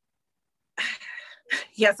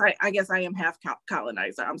 yes, I guess I am half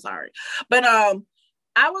colonizer. I'm sorry. But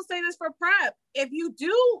I will say this for Prep. If you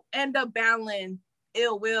do end up battling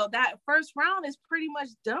Ill Will, that first round is pretty much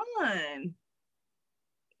done.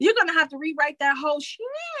 You're going to have to rewrite that whole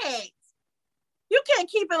shit. You can't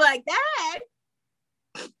keep it like that.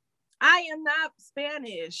 I am not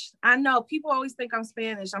Spanish. I know people always think I'm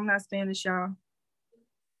Spanish. I'm not Spanish, y'all.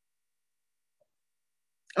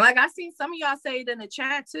 Like, I seen some of y'all say it in the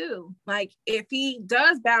chat too. Like, if he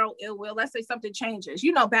does battle Ill Will, let's say something changes.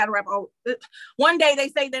 You know, battle rap. Oh, one day they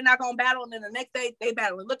say they're not gonna battle, and then the next day they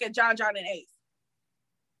battle. Look at John and Ace.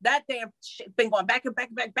 That damn shit been going back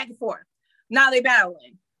and forth. Now they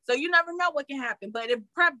battling. So you never know what can happen. But if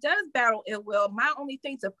Prep does battle Ill Will, my only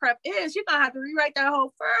thing to Prep is you're gonna have to rewrite that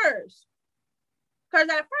whole first. Because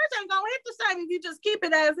that first ain't gonna hit the same if you just keep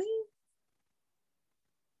it as is.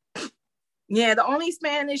 Yeah, the only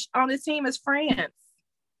Spanish on this team is France.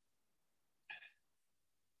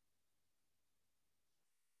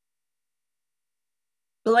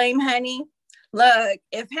 Blame Henny. Look,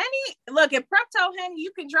 if Prep told Henny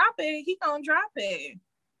you can drop it, he gonna drop it.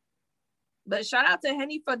 But shout out to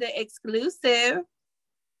Henny for the exclusive.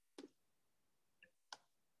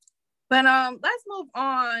 But let's move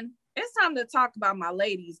on. It's time to talk about my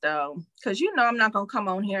ladies, though, because you know I'm not gonna come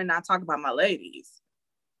on here and not talk about my ladies.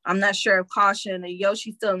 I'm not sure if Caution and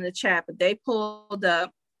Yoshi's still in the chat, but they pulled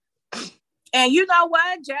up. And you know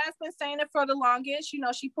what? Jazz been saying it for the longest. You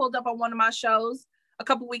know, she pulled up on one of my shows a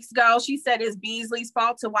couple weeks ago. She said it's Beasley's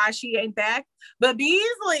fault to why she ain't back. But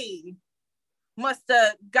Beasley must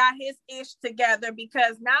have got his ish together,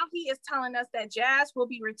 because now he is telling us that Jazz will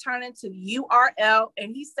be returning to URL,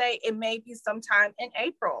 and he say it may be sometime in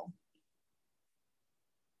April.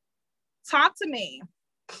 Talk to me.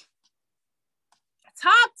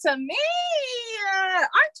 Talk to me.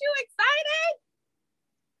 Aren't you excited?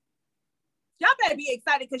 Y'all better be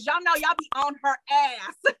excited, because y'all know y'all be on her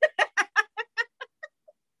ass.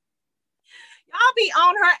 Y'all be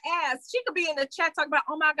on her ass. She could be in the chat talking about,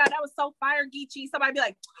 oh my God, that was so fire, Geechee. Somebody be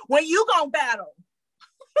like, when you gonna battle?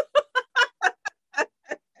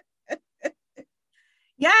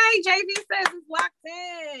 Yay, JV says it's locked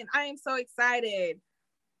in. I am so excited.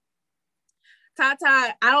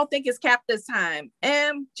 Tata, I don't think it's capped this time.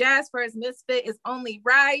 Jazz vs. Misfit is only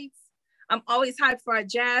right. I'm always hyped for a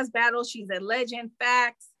Jazz battle. She's a legend.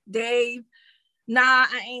 Facts. Dave. Nah,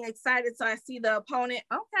 I ain't excited till I see the opponent.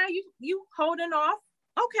 Okay, you holding off.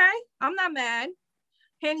 Okay, I'm not mad.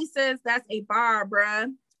 Henny says that's a bar,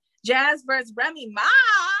 bruh. Jazz versus Remy Ma.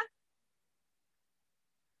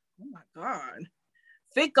 Oh my God.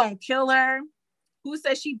 Fit gonna kill her. Who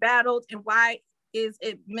says she battled and why is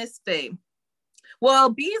it Misfit? Well,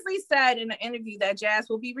 Beasley said in an interview that Jazz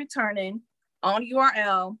will be returning on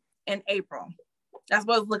URL in April. That's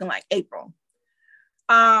what it's looking like, April.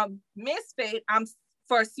 Misfit, I'm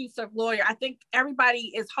for Suits of Lawyer. I think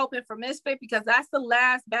everybody is hoping for Misfit because that's the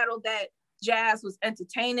last battle that Jazz was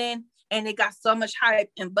entertaining and it got so much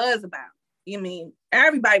hype and buzz about. You mean,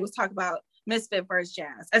 everybody was talking about Misfit versus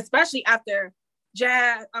Jazz, especially after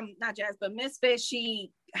not Jazz, but Misfit,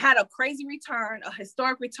 she had a crazy return, a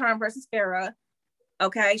historic return versus Farrah.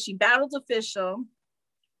 Okay, she battled Official.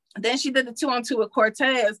 Then she did the 2-on-2 with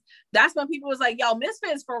Cortez. That's when people was like, yo,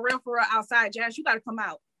 Misfit is for real outside Jazz. You got to come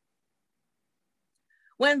out.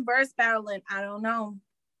 When verse battling, I don't know.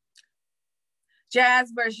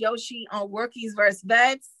 Jazz versus Yoshi on Workies versus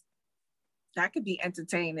Vets. That could be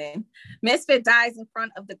entertaining. Misfit dies in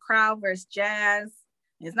front of the crowd versus Jazz.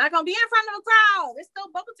 It's not going to be in front of the crowd. It's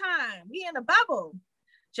still bubble time. We in a bubble.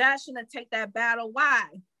 Jazz shouldn't take that battle. Why?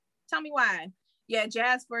 Tell me why. Yeah,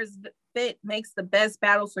 Jazz versus Fit makes the best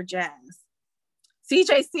battle for Jazz.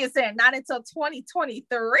 CJC is saying not until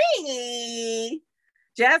 2023.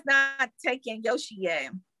 Jazz not taking Yoshi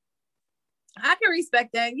yet. I can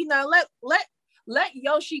respect that. You know, let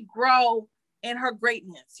Yoshi grow in her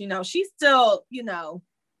greatness. You know, she's still, you know,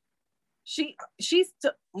 she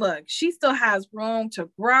still has room to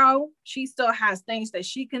grow. She still has things that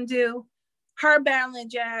she can do. Her battling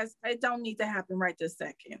Jazz, it don't need to happen right this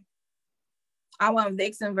second. I want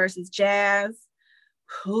Vixen versus Jazz.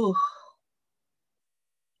 Whew.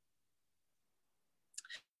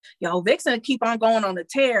 Yo, Vixen keep on going on the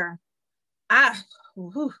tear.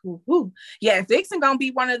 Yeah, Vixen gonna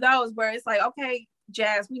be one of those where it's like, okay,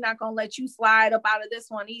 Jazz, we're not gonna let you slide up out of this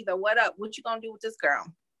one either. What up? What you gonna do with this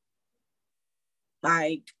girl?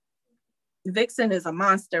 Like, Vixen is a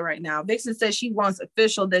monster right now. Vixen says she wants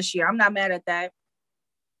Official this year. I'm not mad at that.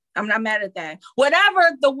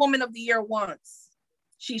 Whatever the Woman of the Year wants,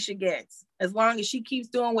 she should get. As long as she keeps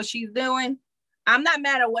doing what she's doing, I'm not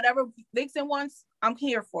mad at whatever Vixen wants. I'm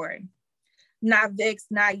here for it. Not Vix,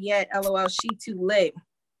 not yet. LOL, she too lit.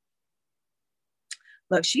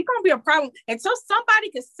 Look, she gonna be a problem. Until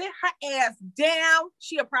somebody can sit her ass down,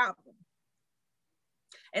 she a problem.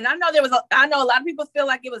 And I know I know a lot of people feel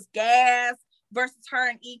like it was Gas versus her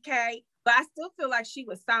and EK, but I still feel like she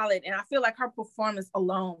was solid. And I feel like her performance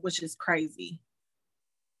alone was just crazy.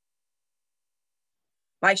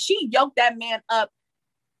 Like, she yoked that man up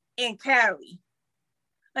in Cali.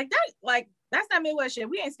 That's not Midwest shit.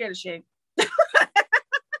 We ain't scared of shit. Okay,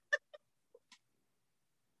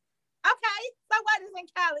 so what is in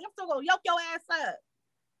Cali? I'm still gonna yoke your ass up.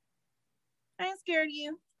 I ain't scared of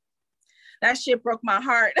you. That shit broke my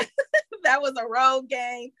heart. That was a road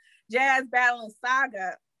game. Jazz battling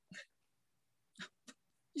Saga.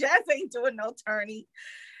 Jazz ain't doing no tourney.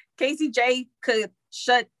 KCJ could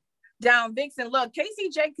shut down Vixen. Look,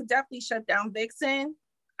 KCJ could definitely shut down Vixen.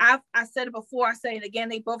 I said it before, I say it again,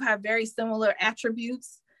 they both have very similar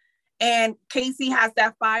attributes. And Casey has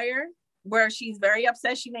that fire where she's very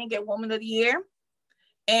upset she didn't get Woman of the Year.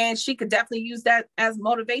 And she could definitely use that as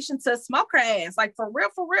motivation to smoke her ass. Like, for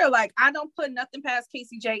real. Like, I don't put nothing past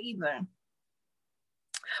KCJ either.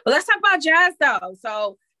 But let's talk about Jazz, though.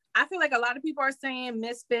 So I feel like a lot of people are saying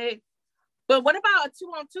Misfit. But what about a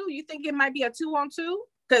 2-on-2? You think it might be a 2-on-2?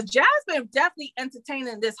 Because Jazz been definitely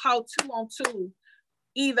entertaining this whole 2-on-2.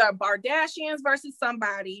 Either Bardashians versus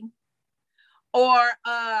somebody, or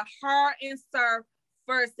her and Surf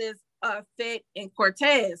versus Fit and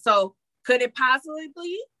Cortez. So could it possibly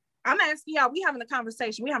be? I'm asking y'all, we having a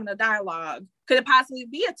conversation, we having a dialogue. Could it possibly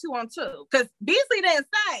be a 2-on-2? Because Beasley didn't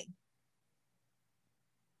say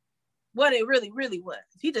what it really was.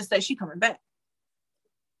 He just said she coming back.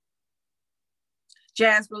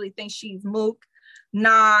 Jazz really thinks she's Mook.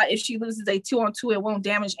 Nah, if she loses a 2-on-2, it won't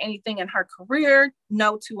damage anything in her career.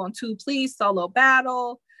 No 2-on-2, please. Solo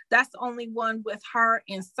battle. That's the only one with her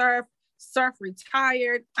and Surf. Surf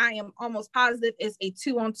retired. I am almost positive it's a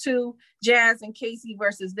 2-on-2. Jazz and Casey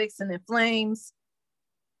versus Vixen and Flames.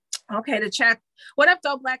 Okay, the chat. What up,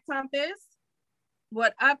 though, Black Compass?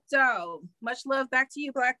 What up, though? Much love back to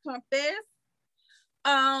you, Black Compass.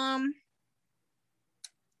 I'm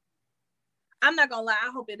not gonna lie.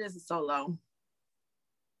 I hope it is a solo.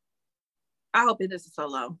 I hope it is a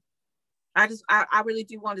solo. I really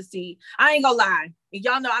do want to see. I ain't gonna lie.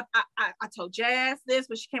 Y'all know I told Jazz this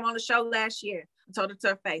when she came on the show last year. I told her to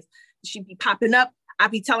her face. She'd be popping up. I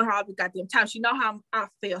be telling her all the goddamn time. She know how I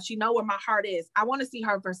feel. She know where my heart is. I want to see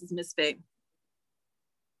her versus Misfit.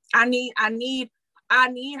 I need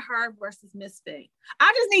her versus Misfit.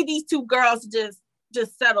 I just need these two girls to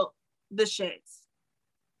just settle the shits.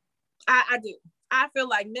 I do. I feel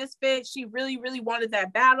like Misfit, she really, really wanted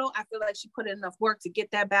that battle. I feel like she put in enough work to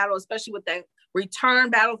get that battle, especially with that return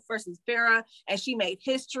battle versus Farrah, and she made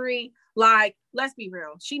history. Like, let's be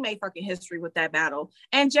real. She made fucking history with that battle.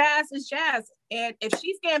 And Jazz is Jazz. And if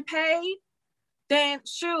she's getting paid, then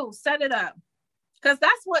shoot, set it up. Because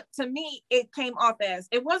that's what, to me, it came off as.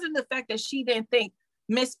 It wasn't the fact that she didn't think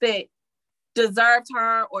Misfit deserved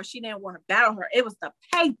her or she didn't want to battle her. It was the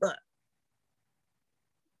paper.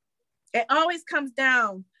 It always comes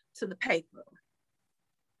down to the paper.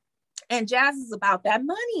 And Jazz is about that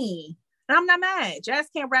money. And I'm not mad. Jazz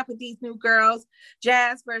can't rap with these new girls.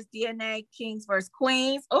 Jazz versus DNA, Kings versus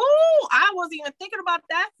Queens. Oh, I wasn't even thinking about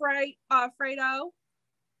that, Fredo.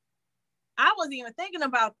 I wasn't even thinking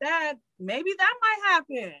about that. Maybe that might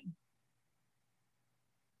happen.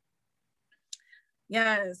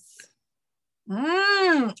 Yes.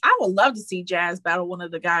 I would love to see Jazz battle one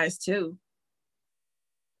of the guys too.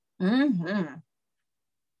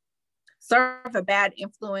 Serve a bad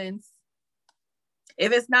influence.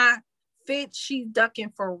 If it's not Fit, she's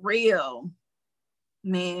ducking for real.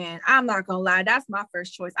 Man, I'm not gonna lie. That's my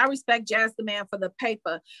first choice. I respect Jazz the man for the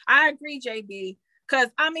paper. I agree, JB. Because,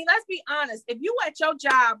 I mean, let's be honest. If you at your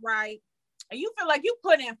job, right, and you feel like you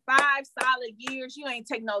put in 5 solid years, you ain't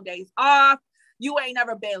take no days off, you ain't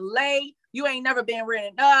never been late, you ain't never been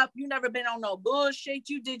written up, you never been on no bullshit,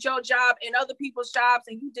 you did your job in other people's jobs,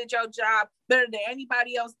 and you did your job better than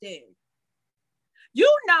anybody else did. You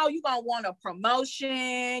know you're going to want a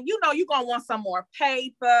promotion. You know you're going to want some more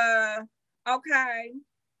paper, okay?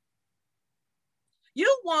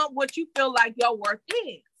 You want what you feel like your worth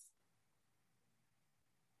is.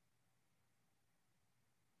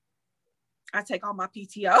 I take all my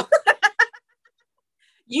PTO.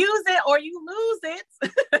 Use it or you lose it.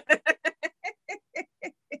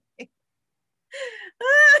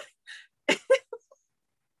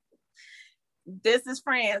 This is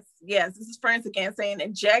France. Yes, this is France again saying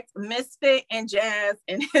inject Misfit and Jazz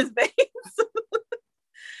in his veins.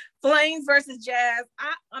 Flames versus Jazz.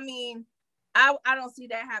 I mean, I don't see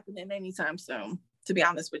that happening anytime soon, to be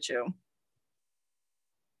honest with you.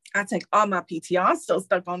 I take all my PTO. I'm still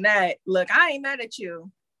stuck on that. Look, I ain't mad at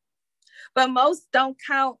you. But most don't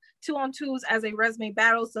count 2-on-2s as a resume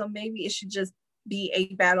battle, so maybe it should just be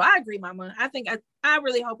a battle. I agree, Mama. I think I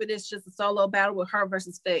really hope it is just a solo battle with her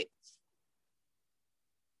versus Fit.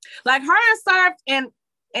 Like her and Surf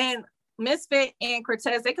and Misfit and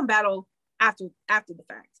Cortez, they can battle after the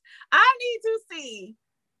fact. I need to see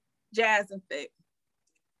Jazz and Fit.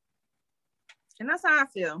 And that's how I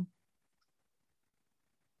feel.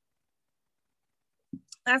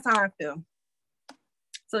 That's how I feel.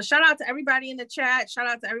 So shout out to everybody in the chat. Shout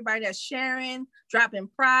out to everybody that's sharing, dropping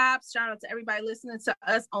props. Shout out to everybody listening to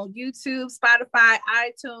us on YouTube, Spotify,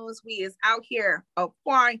 iTunes. We is out here.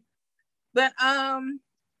 Okay. But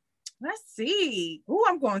let's see. Ooh,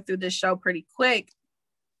 I'm going through this show pretty quick.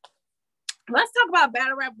 Let's talk about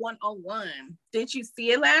Battle Rap 101. Did you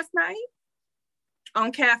see it last night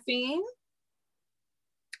on Caffeine?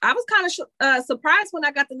 I was kind of surprised when I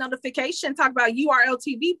got the notification talk about URL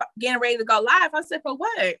TV getting ready to go live. I said, for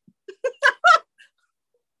what?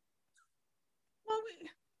 What we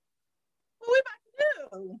about to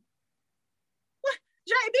do? What,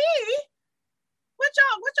 JB? What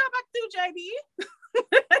y'all about to do, JB?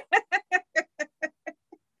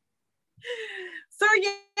 So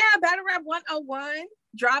yeah, Battle Rap 101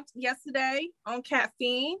 dropped yesterday on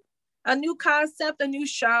Caffeine. A new concept, a new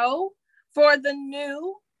show for the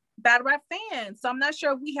new Battle Rap fans. So I'm not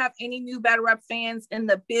sure if we have any new Battle Rap fans in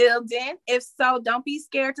the building. If so, don't be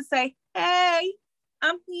scared to say, hey,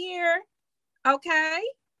 I'm here. Okay.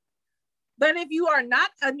 But if you are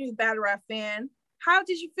not a new Battle Rap fan, how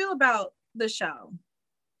did you feel about the show?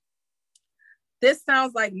 This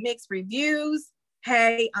sounds like mixed reviews.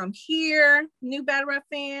 Hey, I'm here, new Battle Rap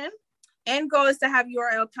fan. End goal is to have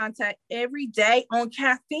URL content every day on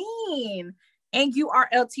Caffeine. and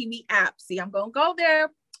URL TV app. See, I'm going to go there.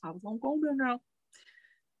 I was going to go there now.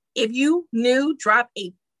 If you new, drop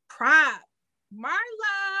a prop.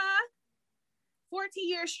 Marla, 14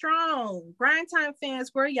 years strong. Grind Time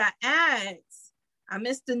fans, where y'all at? I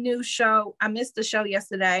missed the new show. I missed the show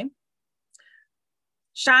yesterday.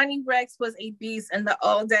 Shiny Rex was a beast in the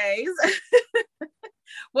old days.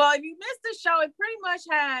 Well, if you missed the show, it pretty much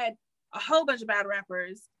had a whole bunch of battle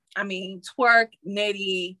rappers. I mean, Twerk,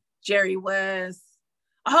 Nitty, Jerry West,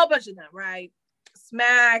 a whole bunch of them, right?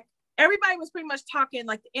 Smack. Everybody was pretty much talking,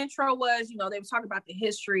 like the intro was, you know, they were talking about the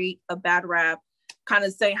history of battle rap, kind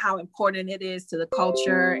of saying how important it is to the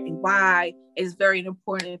culture and why it's very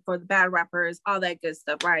important for the battle rappers, all that good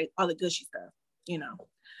stuff, right? All the gushy stuff, you know.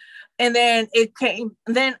 And then it came,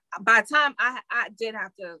 then by the time I did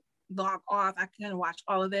have to log off, I couldn't watch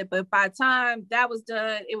all of it, but by the time that was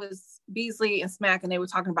done, it was Beasley and Smack, and they were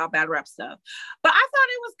talking about battle rap stuff. But I thought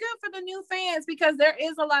it was good for the new fans because there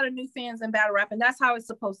is a lot of new fans in battle rap, and that's how it's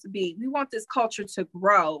supposed to be. We want this culture to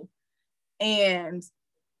grow. And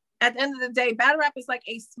at the end of the day, battle rap is like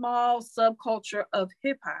a small subculture of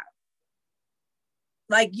hip hop.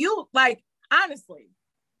 Like honestly,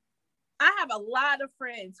 I have a lot of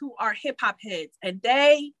friends who are hip hop heads, and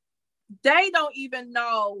they don't even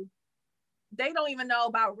know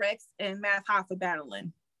about Rex and Math Hoffa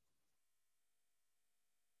battling.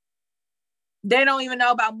 They don't even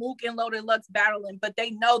know about Mook and Loaded Lux battling, but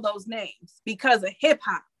they know those names because of hip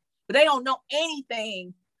hop. But they don't know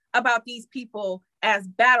anything about these people as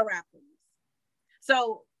battle rappers.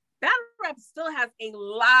 So battle rap still has a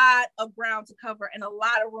lot of ground to cover and a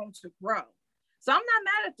lot of room to grow. So I'm not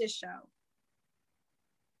mad at this show.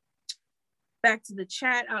 Back to the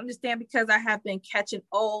chat. I understand because I have been catching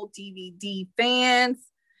old DVD fans.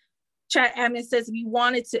 Chat admin says, if you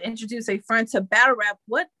wanted to introduce a friend to battle rap,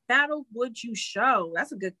 what battle would you show?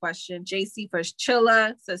 That's a good question. JC versus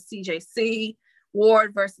Chilla, says CJC.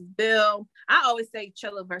 Ward versus Bill. I always say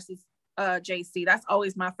Chilla versus JC. That's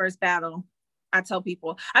always my first battle. I tell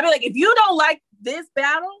people, I be like, if you don't like this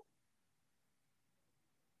battle,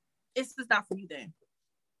 it's just not for you then.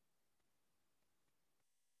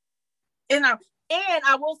 And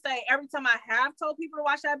I will say, every time I have told people to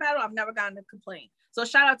watch that battle, I've never gotten a complaint. So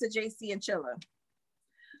shout out to JC and Chilla.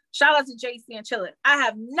 Shout out to JC and Chilla. I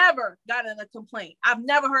have never gotten a complaint. I've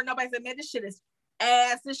never heard nobody say, man, this shit is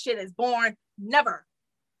ass. This shit is boring. Never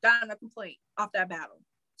gotten a complaint off that battle.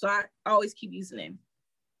 So I always keep using it.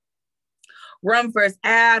 Rum versus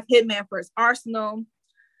Av, Hitman versus Arsenal,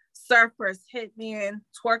 Surf versus Hitman,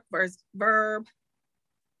 Twerk versus Verb.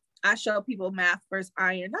 I show people Math versus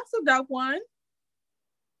Iron. That's a dope one.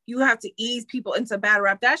 You have to ease people into battle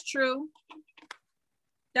rap. That's true.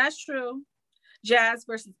 That's true. Jazz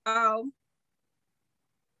versus O.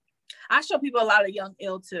 I show people a lot of Young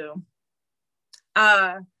Ill too.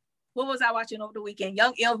 What was I watching over the weekend?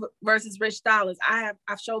 Young Ill versus Rich Dollars.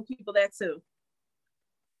 I've showed people that too.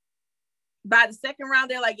 By the second round,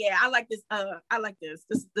 they're like, yeah, I like this. I like this.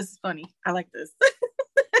 This is funny. I like this.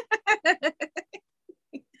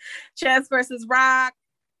 Chess versus Rock.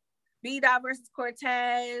 B-Dot versus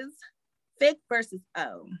Cortez. Fit versus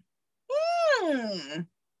O.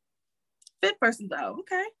 Fit versus O.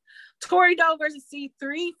 Okay. Tory Doe versus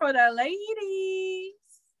C3 for the ladies.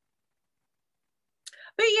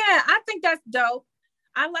 But yeah, I think that's dope.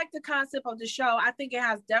 I like the concept of the show. I think it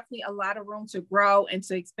has definitely a lot of room to grow and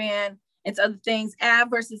to expand into other things. Av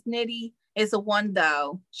versus Nitty is a one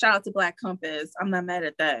though. Shout out to Black Compass. I'm not mad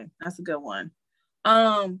at that. That's a good one.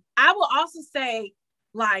 I will also say,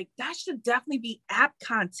 like, that should definitely be app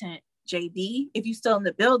content, JD. If you're still in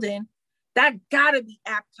the building, that gotta be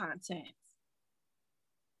app content.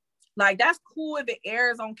 Like, that's cool if it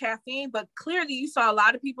airs on Caffeine, but clearly you saw a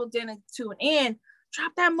lot of people didn't tune in.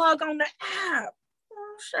 Drop that mug on the app.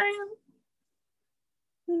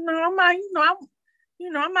 You know what I'm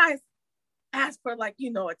saying? I might ask for, like, a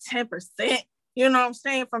 10%, you know what I'm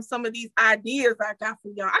saying, from some of these ideas I got for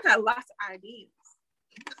y'all. I got lots of ideas.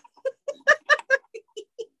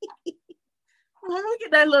 Let me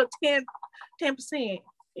get that little 10%,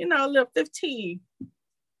 a little 15.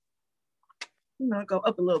 Go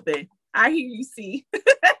up a little bit. I hear you, see. I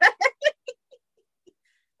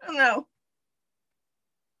don't know.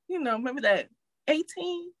 Remember that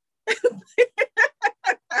 18? I'm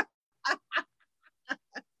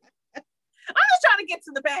just trying to get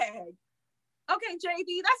to the bag. Okay,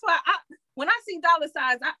 JD, that's why when I see dollar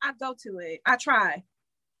signs, I go to it. I try.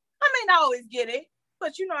 I may not always get it,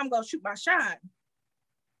 but I'm going to shoot my shot.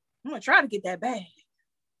 I'm going to try to get that bag.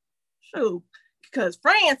 Shoot. Because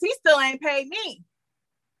France, he still ain't paid me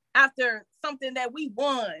after something that we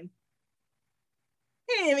won.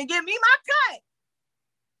 He didn't even give me my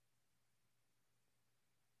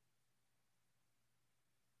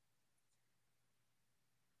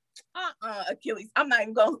cut. Achilles. I'm not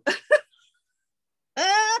even going.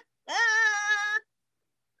 I'm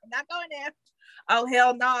not going there. Oh,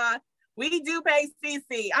 hell no. Nah. We do pay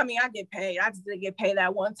CC. I mean, I get paid. I just didn't get paid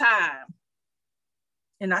that one time.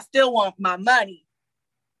 And I still want my money.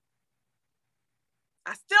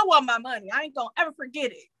 I ain't going to ever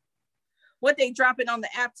forget it. What they dropping on the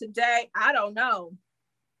app today, I don't know.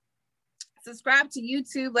 Subscribe to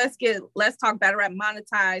YouTube. Let's Talk Battle Rap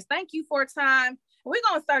monetized. Thank you for time. We're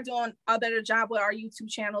going to start doing a better job with our YouTube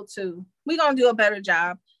channel too. We're going to do a better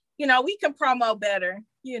job. You know, we can promote better,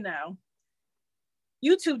 you know.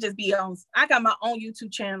 YouTube just be on. I got my own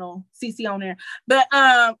YouTube channel, CC on there. But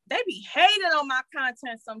they be hating on my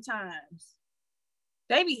content sometimes.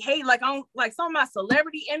 They be hating like on like some of my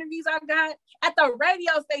celebrity interviews I got at the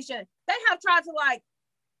radio station. They have tried to like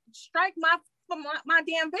strike my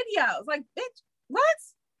damn videos. Like, bitch, what?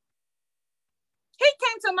 He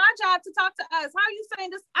came to my job to talk to us. How are you saying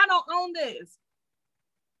this? I don't own this.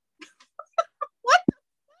 What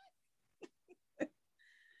the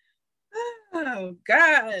Oh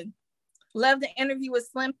God. Love the interview with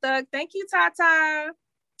Slim Thug. Thank you, Tata.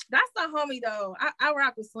 That's the homie though. I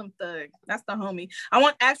rock with Slim Thug. That's the homie. I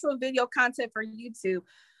want actual video content for YouTube.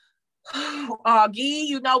 Augie,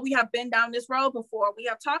 you know we have been down this road before. We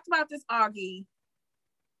have talked about this, Augie.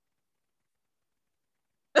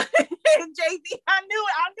 JB, I knew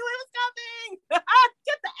it was coming.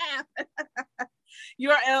 Get the app.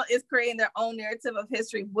 URL is creating their own narrative of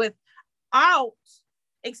history without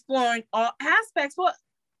exploring all aspects. Well,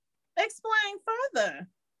 explain further.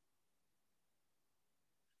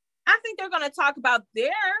 I think they're going to talk about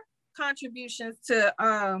their contributions to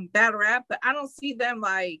battle rap, but I don't see them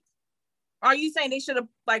like. Are you saying they should have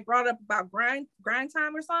like brought up about grind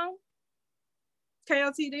time or something?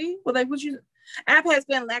 KOTD? Well, like what you app has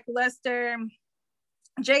been lackluster.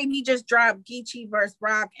 JB just dropped Geechee versus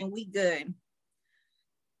Rock, and we good.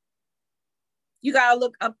 You gotta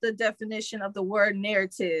look up the definition of the word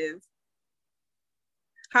narrative.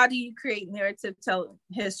 How do you create narrative telling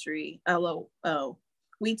history? LOL.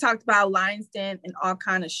 We talked about Lion's Den and all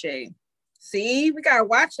kind of shit. See, we gotta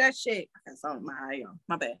watch that shit. That's on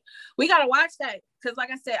my bad. We gotta watch that because, like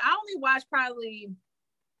I said, I only watched probably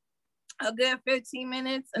a good 15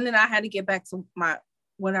 minutes, and then I had to get back to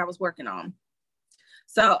what I was working on.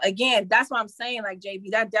 So again, that's what I'm saying. Like JB,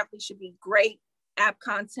 that definitely should be great app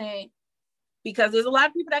content because there's a lot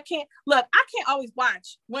of people that can't look. I can't always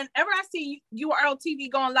watch. Whenever I see URL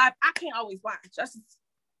TV going live, I can't always watch. That's just,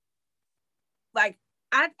 like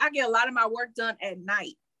I get a lot of my work done at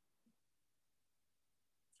night.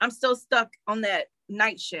 I'm still stuck on that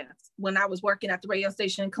night shift when I was working at the radio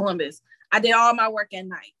station in Columbus. I did all my work at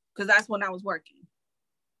night because that's when I was working.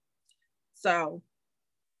 So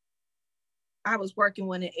I was working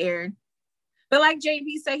when it aired. But like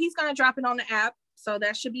JB said, he's going to drop it on the app. So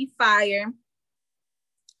that should be fire.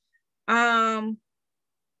 Rather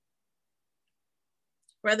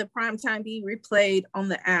primetime be replayed on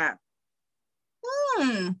the app.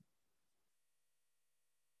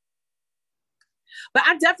 But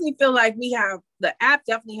I definitely feel like the app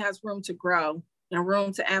definitely has room to grow and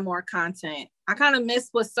room to add more content. I kind of missed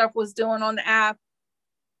what Surf was doing on the app.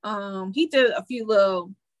 He did a few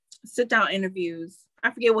little sit-down interviews.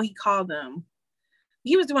 I forget what he called them.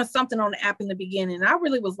 He was doing something on the app in the beginning, and I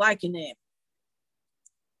really was liking it.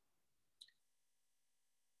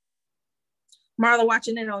 Marla,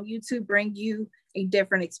 watching it on YouTube bring you a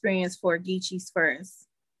different experience for Geechee's first.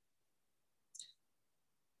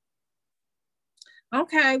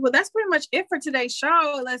 Okay, well, that's pretty much it for today's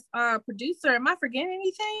show. Let's, producer, am I forgetting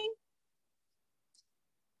anything?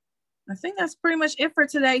 I think that's pretty much it for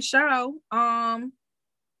today's show. I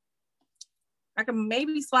can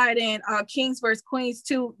maybe slide in Kings vs. Queens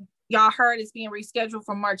 2. Y'all heard it's being rescheduled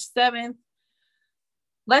for March 7th.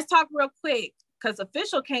 Let's talk real quick because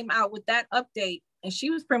Official came out with that update and she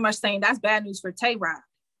was pretty much saying that's bad news for Tay Roc.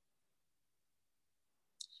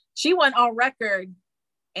 She went on record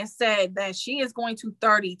and said that she is going to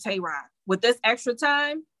 30 Tay Roc. With this extra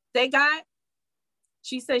time they got,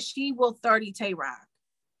 she says she will 30 Tay Roc.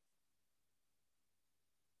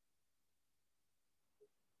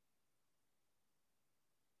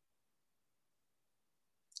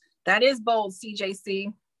 That is bold,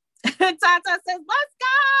 CJC. Tata says, let's go.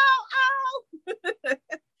 Oh,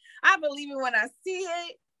 I believe it when I see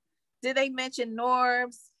it. Did they mention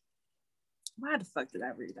Norbs? Why the fuck did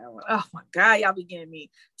I read that one? Oh my God, y'all be getting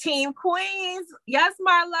me. Team Queens. Yes,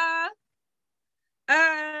 Marla.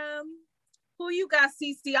 Who you got,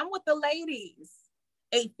 CC? I'm with the ladies.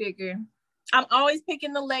 8 figure. I'm always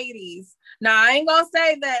picking the ladies. Now, I ain't gonna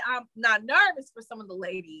say that I'm not nervous for some of the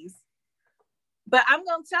ladies, but I'm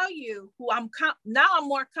gonna tell you who now I'm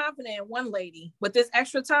more confident in one lady. With this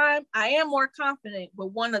extra time, I am more confident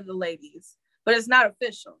with one of the ladies, but it's not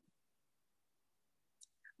official.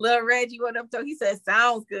 Lil Reggie, what up, though? He said,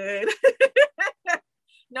 sounds good.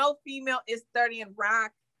 No female is 30 in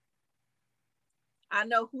rock. I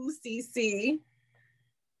know who CC.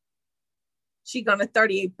 She gonna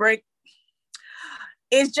 38 break.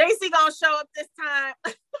 Is JC gonna show up this time?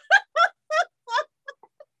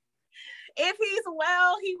 If he's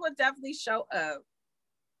well, he will definitely show up.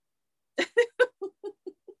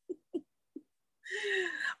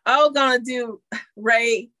 Oh, gonna do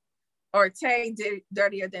Ray or Tay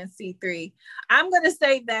dirtier than C3. I'm gonna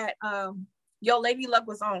say that Yo Lady Luck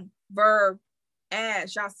was on Verb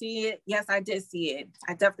Ash. Y'all see it? Yes, I did see it.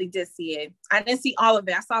 I definitely did see it. I didn't see all of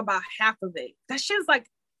it. I saw about half of it. That shit's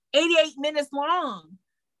like 88 minutes long.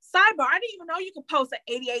 Sidebar, I didn't even know you could post an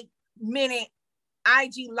 88-minute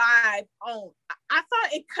IG live on. I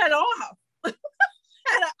thought it cut off at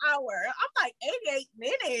an hour. I'm like, 88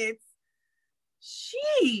 minutes.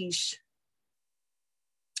 Sheesh.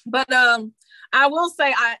 But I will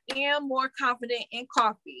say I am more confident in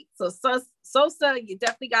coffee. So Sosa, you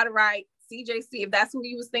definitely got it right. CJC, if that's who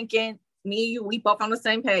you was thinking, me and you, we both on the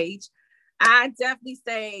same page. I definitely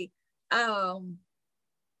say,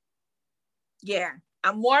 yeah,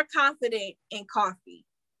 I'm more confident in coffee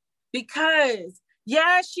because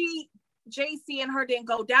JC and her didn't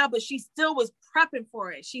go down, but she still was prepping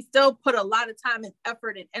for it. She still put a lot of time and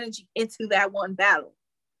effort and energy into that one battle.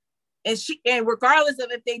 And regardless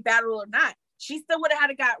of if they battle or not, she still would have had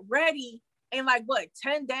to got ready in 10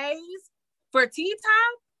 days for tea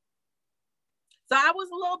time. So I was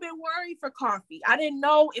a little bit worried for coffee. I didn't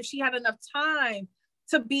know if she had enough time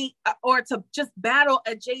to be or to just battle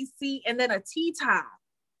a JC and then a tea time.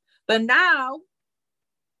 But now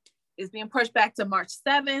it's being pushed back to March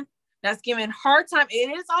 7th. That's giving her time.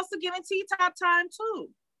 It is also giving T-Top time too.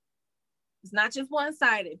 It's not just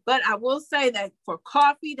one-sided. But I will say that for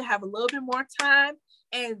coffee to have a little bit more time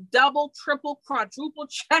and double, triple, quadruple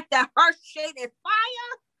check that her shade is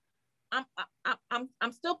fire,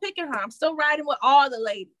 I'm still picking her. I'm still riding with all the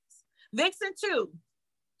ladies. Vixen too.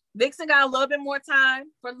 Vixen got a little bit more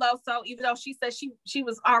time for Loso, even though she said she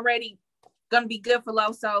was already gonna be good for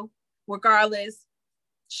Loso. Regardless,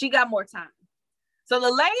 she got more time. So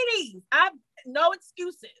the ladies, no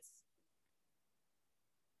excuses.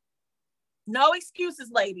 No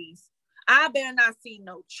excuses, ladies. I better not see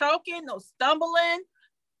no choking, no stumbling,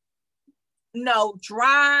 no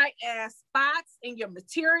dry ass spots in your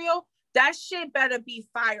material. That shit better be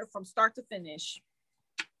fire from start to finish.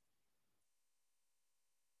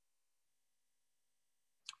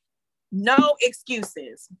 No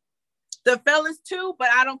excuses. The fellas too, but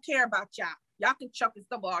I don't care about y'all. Y'all can chuck and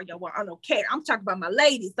stumble all y'all want. I don't care. I'm talking about my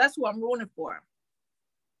ladies. That's who I'm rooting for.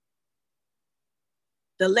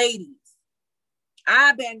 The ladies.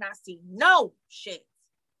 I better not see no shit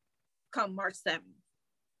come March 7th.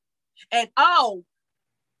 And I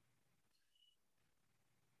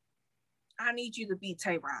need you to beat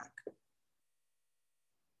Tay-Rock.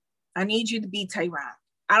 I need you to beat Tay-Rock.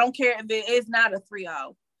 I don't care if it is not a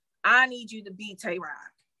 3-0. I need you to beat Tay-Rock.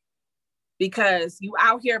 Because you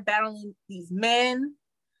out here battling these men,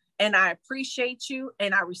 and I appreciate you,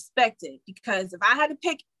 and I respect it. Because if I had to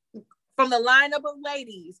pick from the lineup of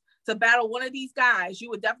ladies to battle one of these guys, you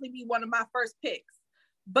would definitely be one of my first picks.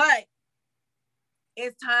 But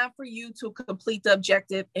it's time for you to complete the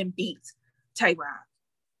objective and beat Tay-Rock.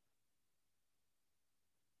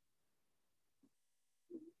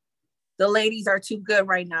 The ladies are too good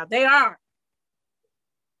right now. They are.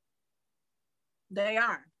 They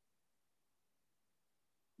are.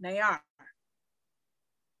 They are.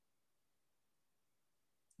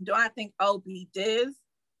 Do I think OB Diz?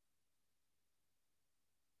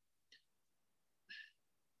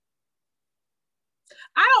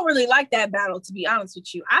 I don't really like that battle, to be honest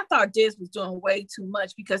with you. I thought Diz was doing way too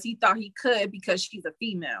much because he thought he could because she's a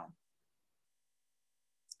female.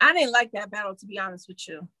 I didn't like that battle, to be honest with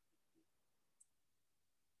you.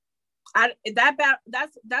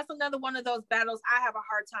 That's another one of those battles I have a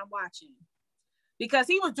hard time watching because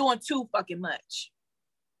he was doing too fucking much.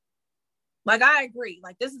 I agree.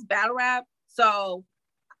 This is battle rap, so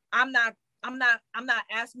I'm not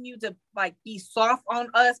asking you to be soft on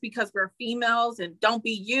us because we're females and don't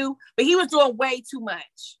be you. But he was doing way too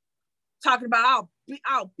much. Talking about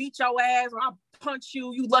I'll beat your ass or I'll punch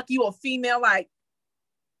you. You lucky you a female.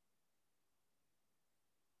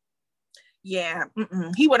 Yeah,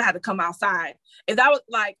 he would have had to come outside. If that was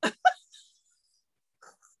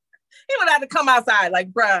He would have to come outside,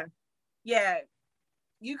 like, bruh, yeah,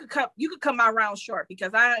 you could come my round short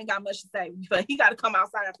because I ain't got much to say. But he got to come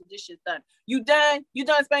outside after this shit's done. You done? You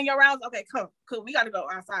done spending your rounds? Okay, come, cool. We got to go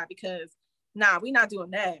outside because we not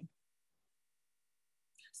doing that.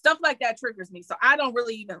 Stuff like that triggers me, so I don't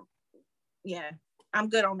really even. Yeah, I'm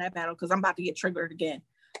good on that battle because I'm about to get triggered again.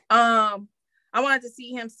 I wanted to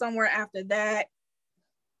see him somewhere after that.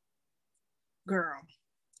 Girl,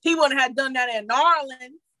 he wouldn't have done that in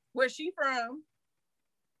Narland, where she from.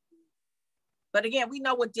 But again, we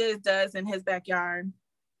know what Diz does in his backyard.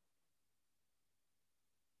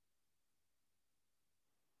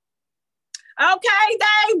 Okay,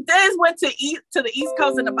 Dave. Diz went to the East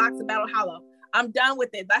Coast in the box of Battle Hollow. I'm done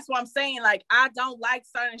with it. That's what I'm saying. Like, I don't like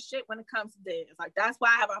certain shit when it comes to Diz. Like, that's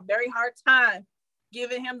why I have a very hard time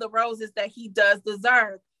giving him the roses that he does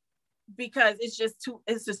deserve. Because it's just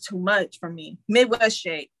too much for me. Midwest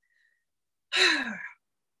shit.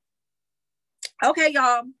 Okay,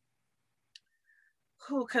 y'all.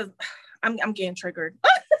 Because I'm getting triggered.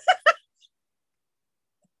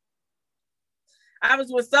 I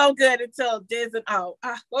was so good until Diz and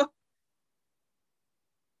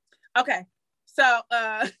okay, so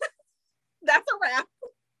that's a wrap.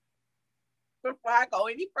 Before I go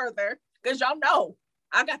any further, because y'all know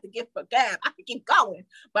I got the gift for gab. I can keep going,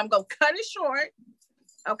 but I'm gonna cut it short.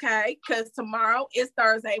 Okay, because tomorrow is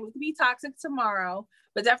Thursday. We can be toxic tomorrow.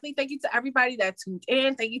 But definitely thank you to everybody that tuned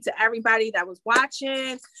in. Thank you to everybody that was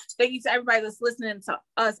watching. Thank you to everybody that's listening to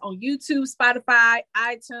us on YouTube, Spotify,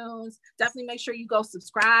 iTunes. Definitely make sure you go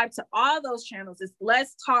subscribe to all those channels. It's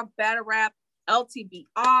Let's Talk Battle Rap,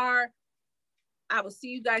 LTBR. I will see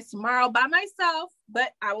you guys tomorrow by myself,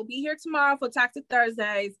 but I will be here tomorrow for Toxic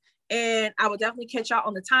Thursdays. And I will definitely catch y'all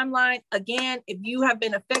on the timeline. Again, if you have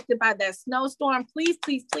been affected by that snowstorm, please,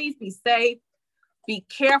 please, please be safe. Be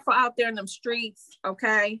careful out there in them streets,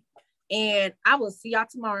 okay? And I will see y'all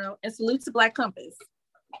tomorrow. And salute to Black Compass.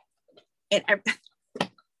 And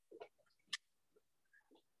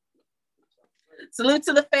salute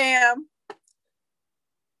to the fam.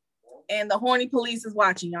 And the horny police is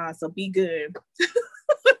watching y'all, so be good.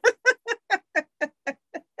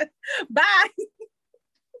 Bye.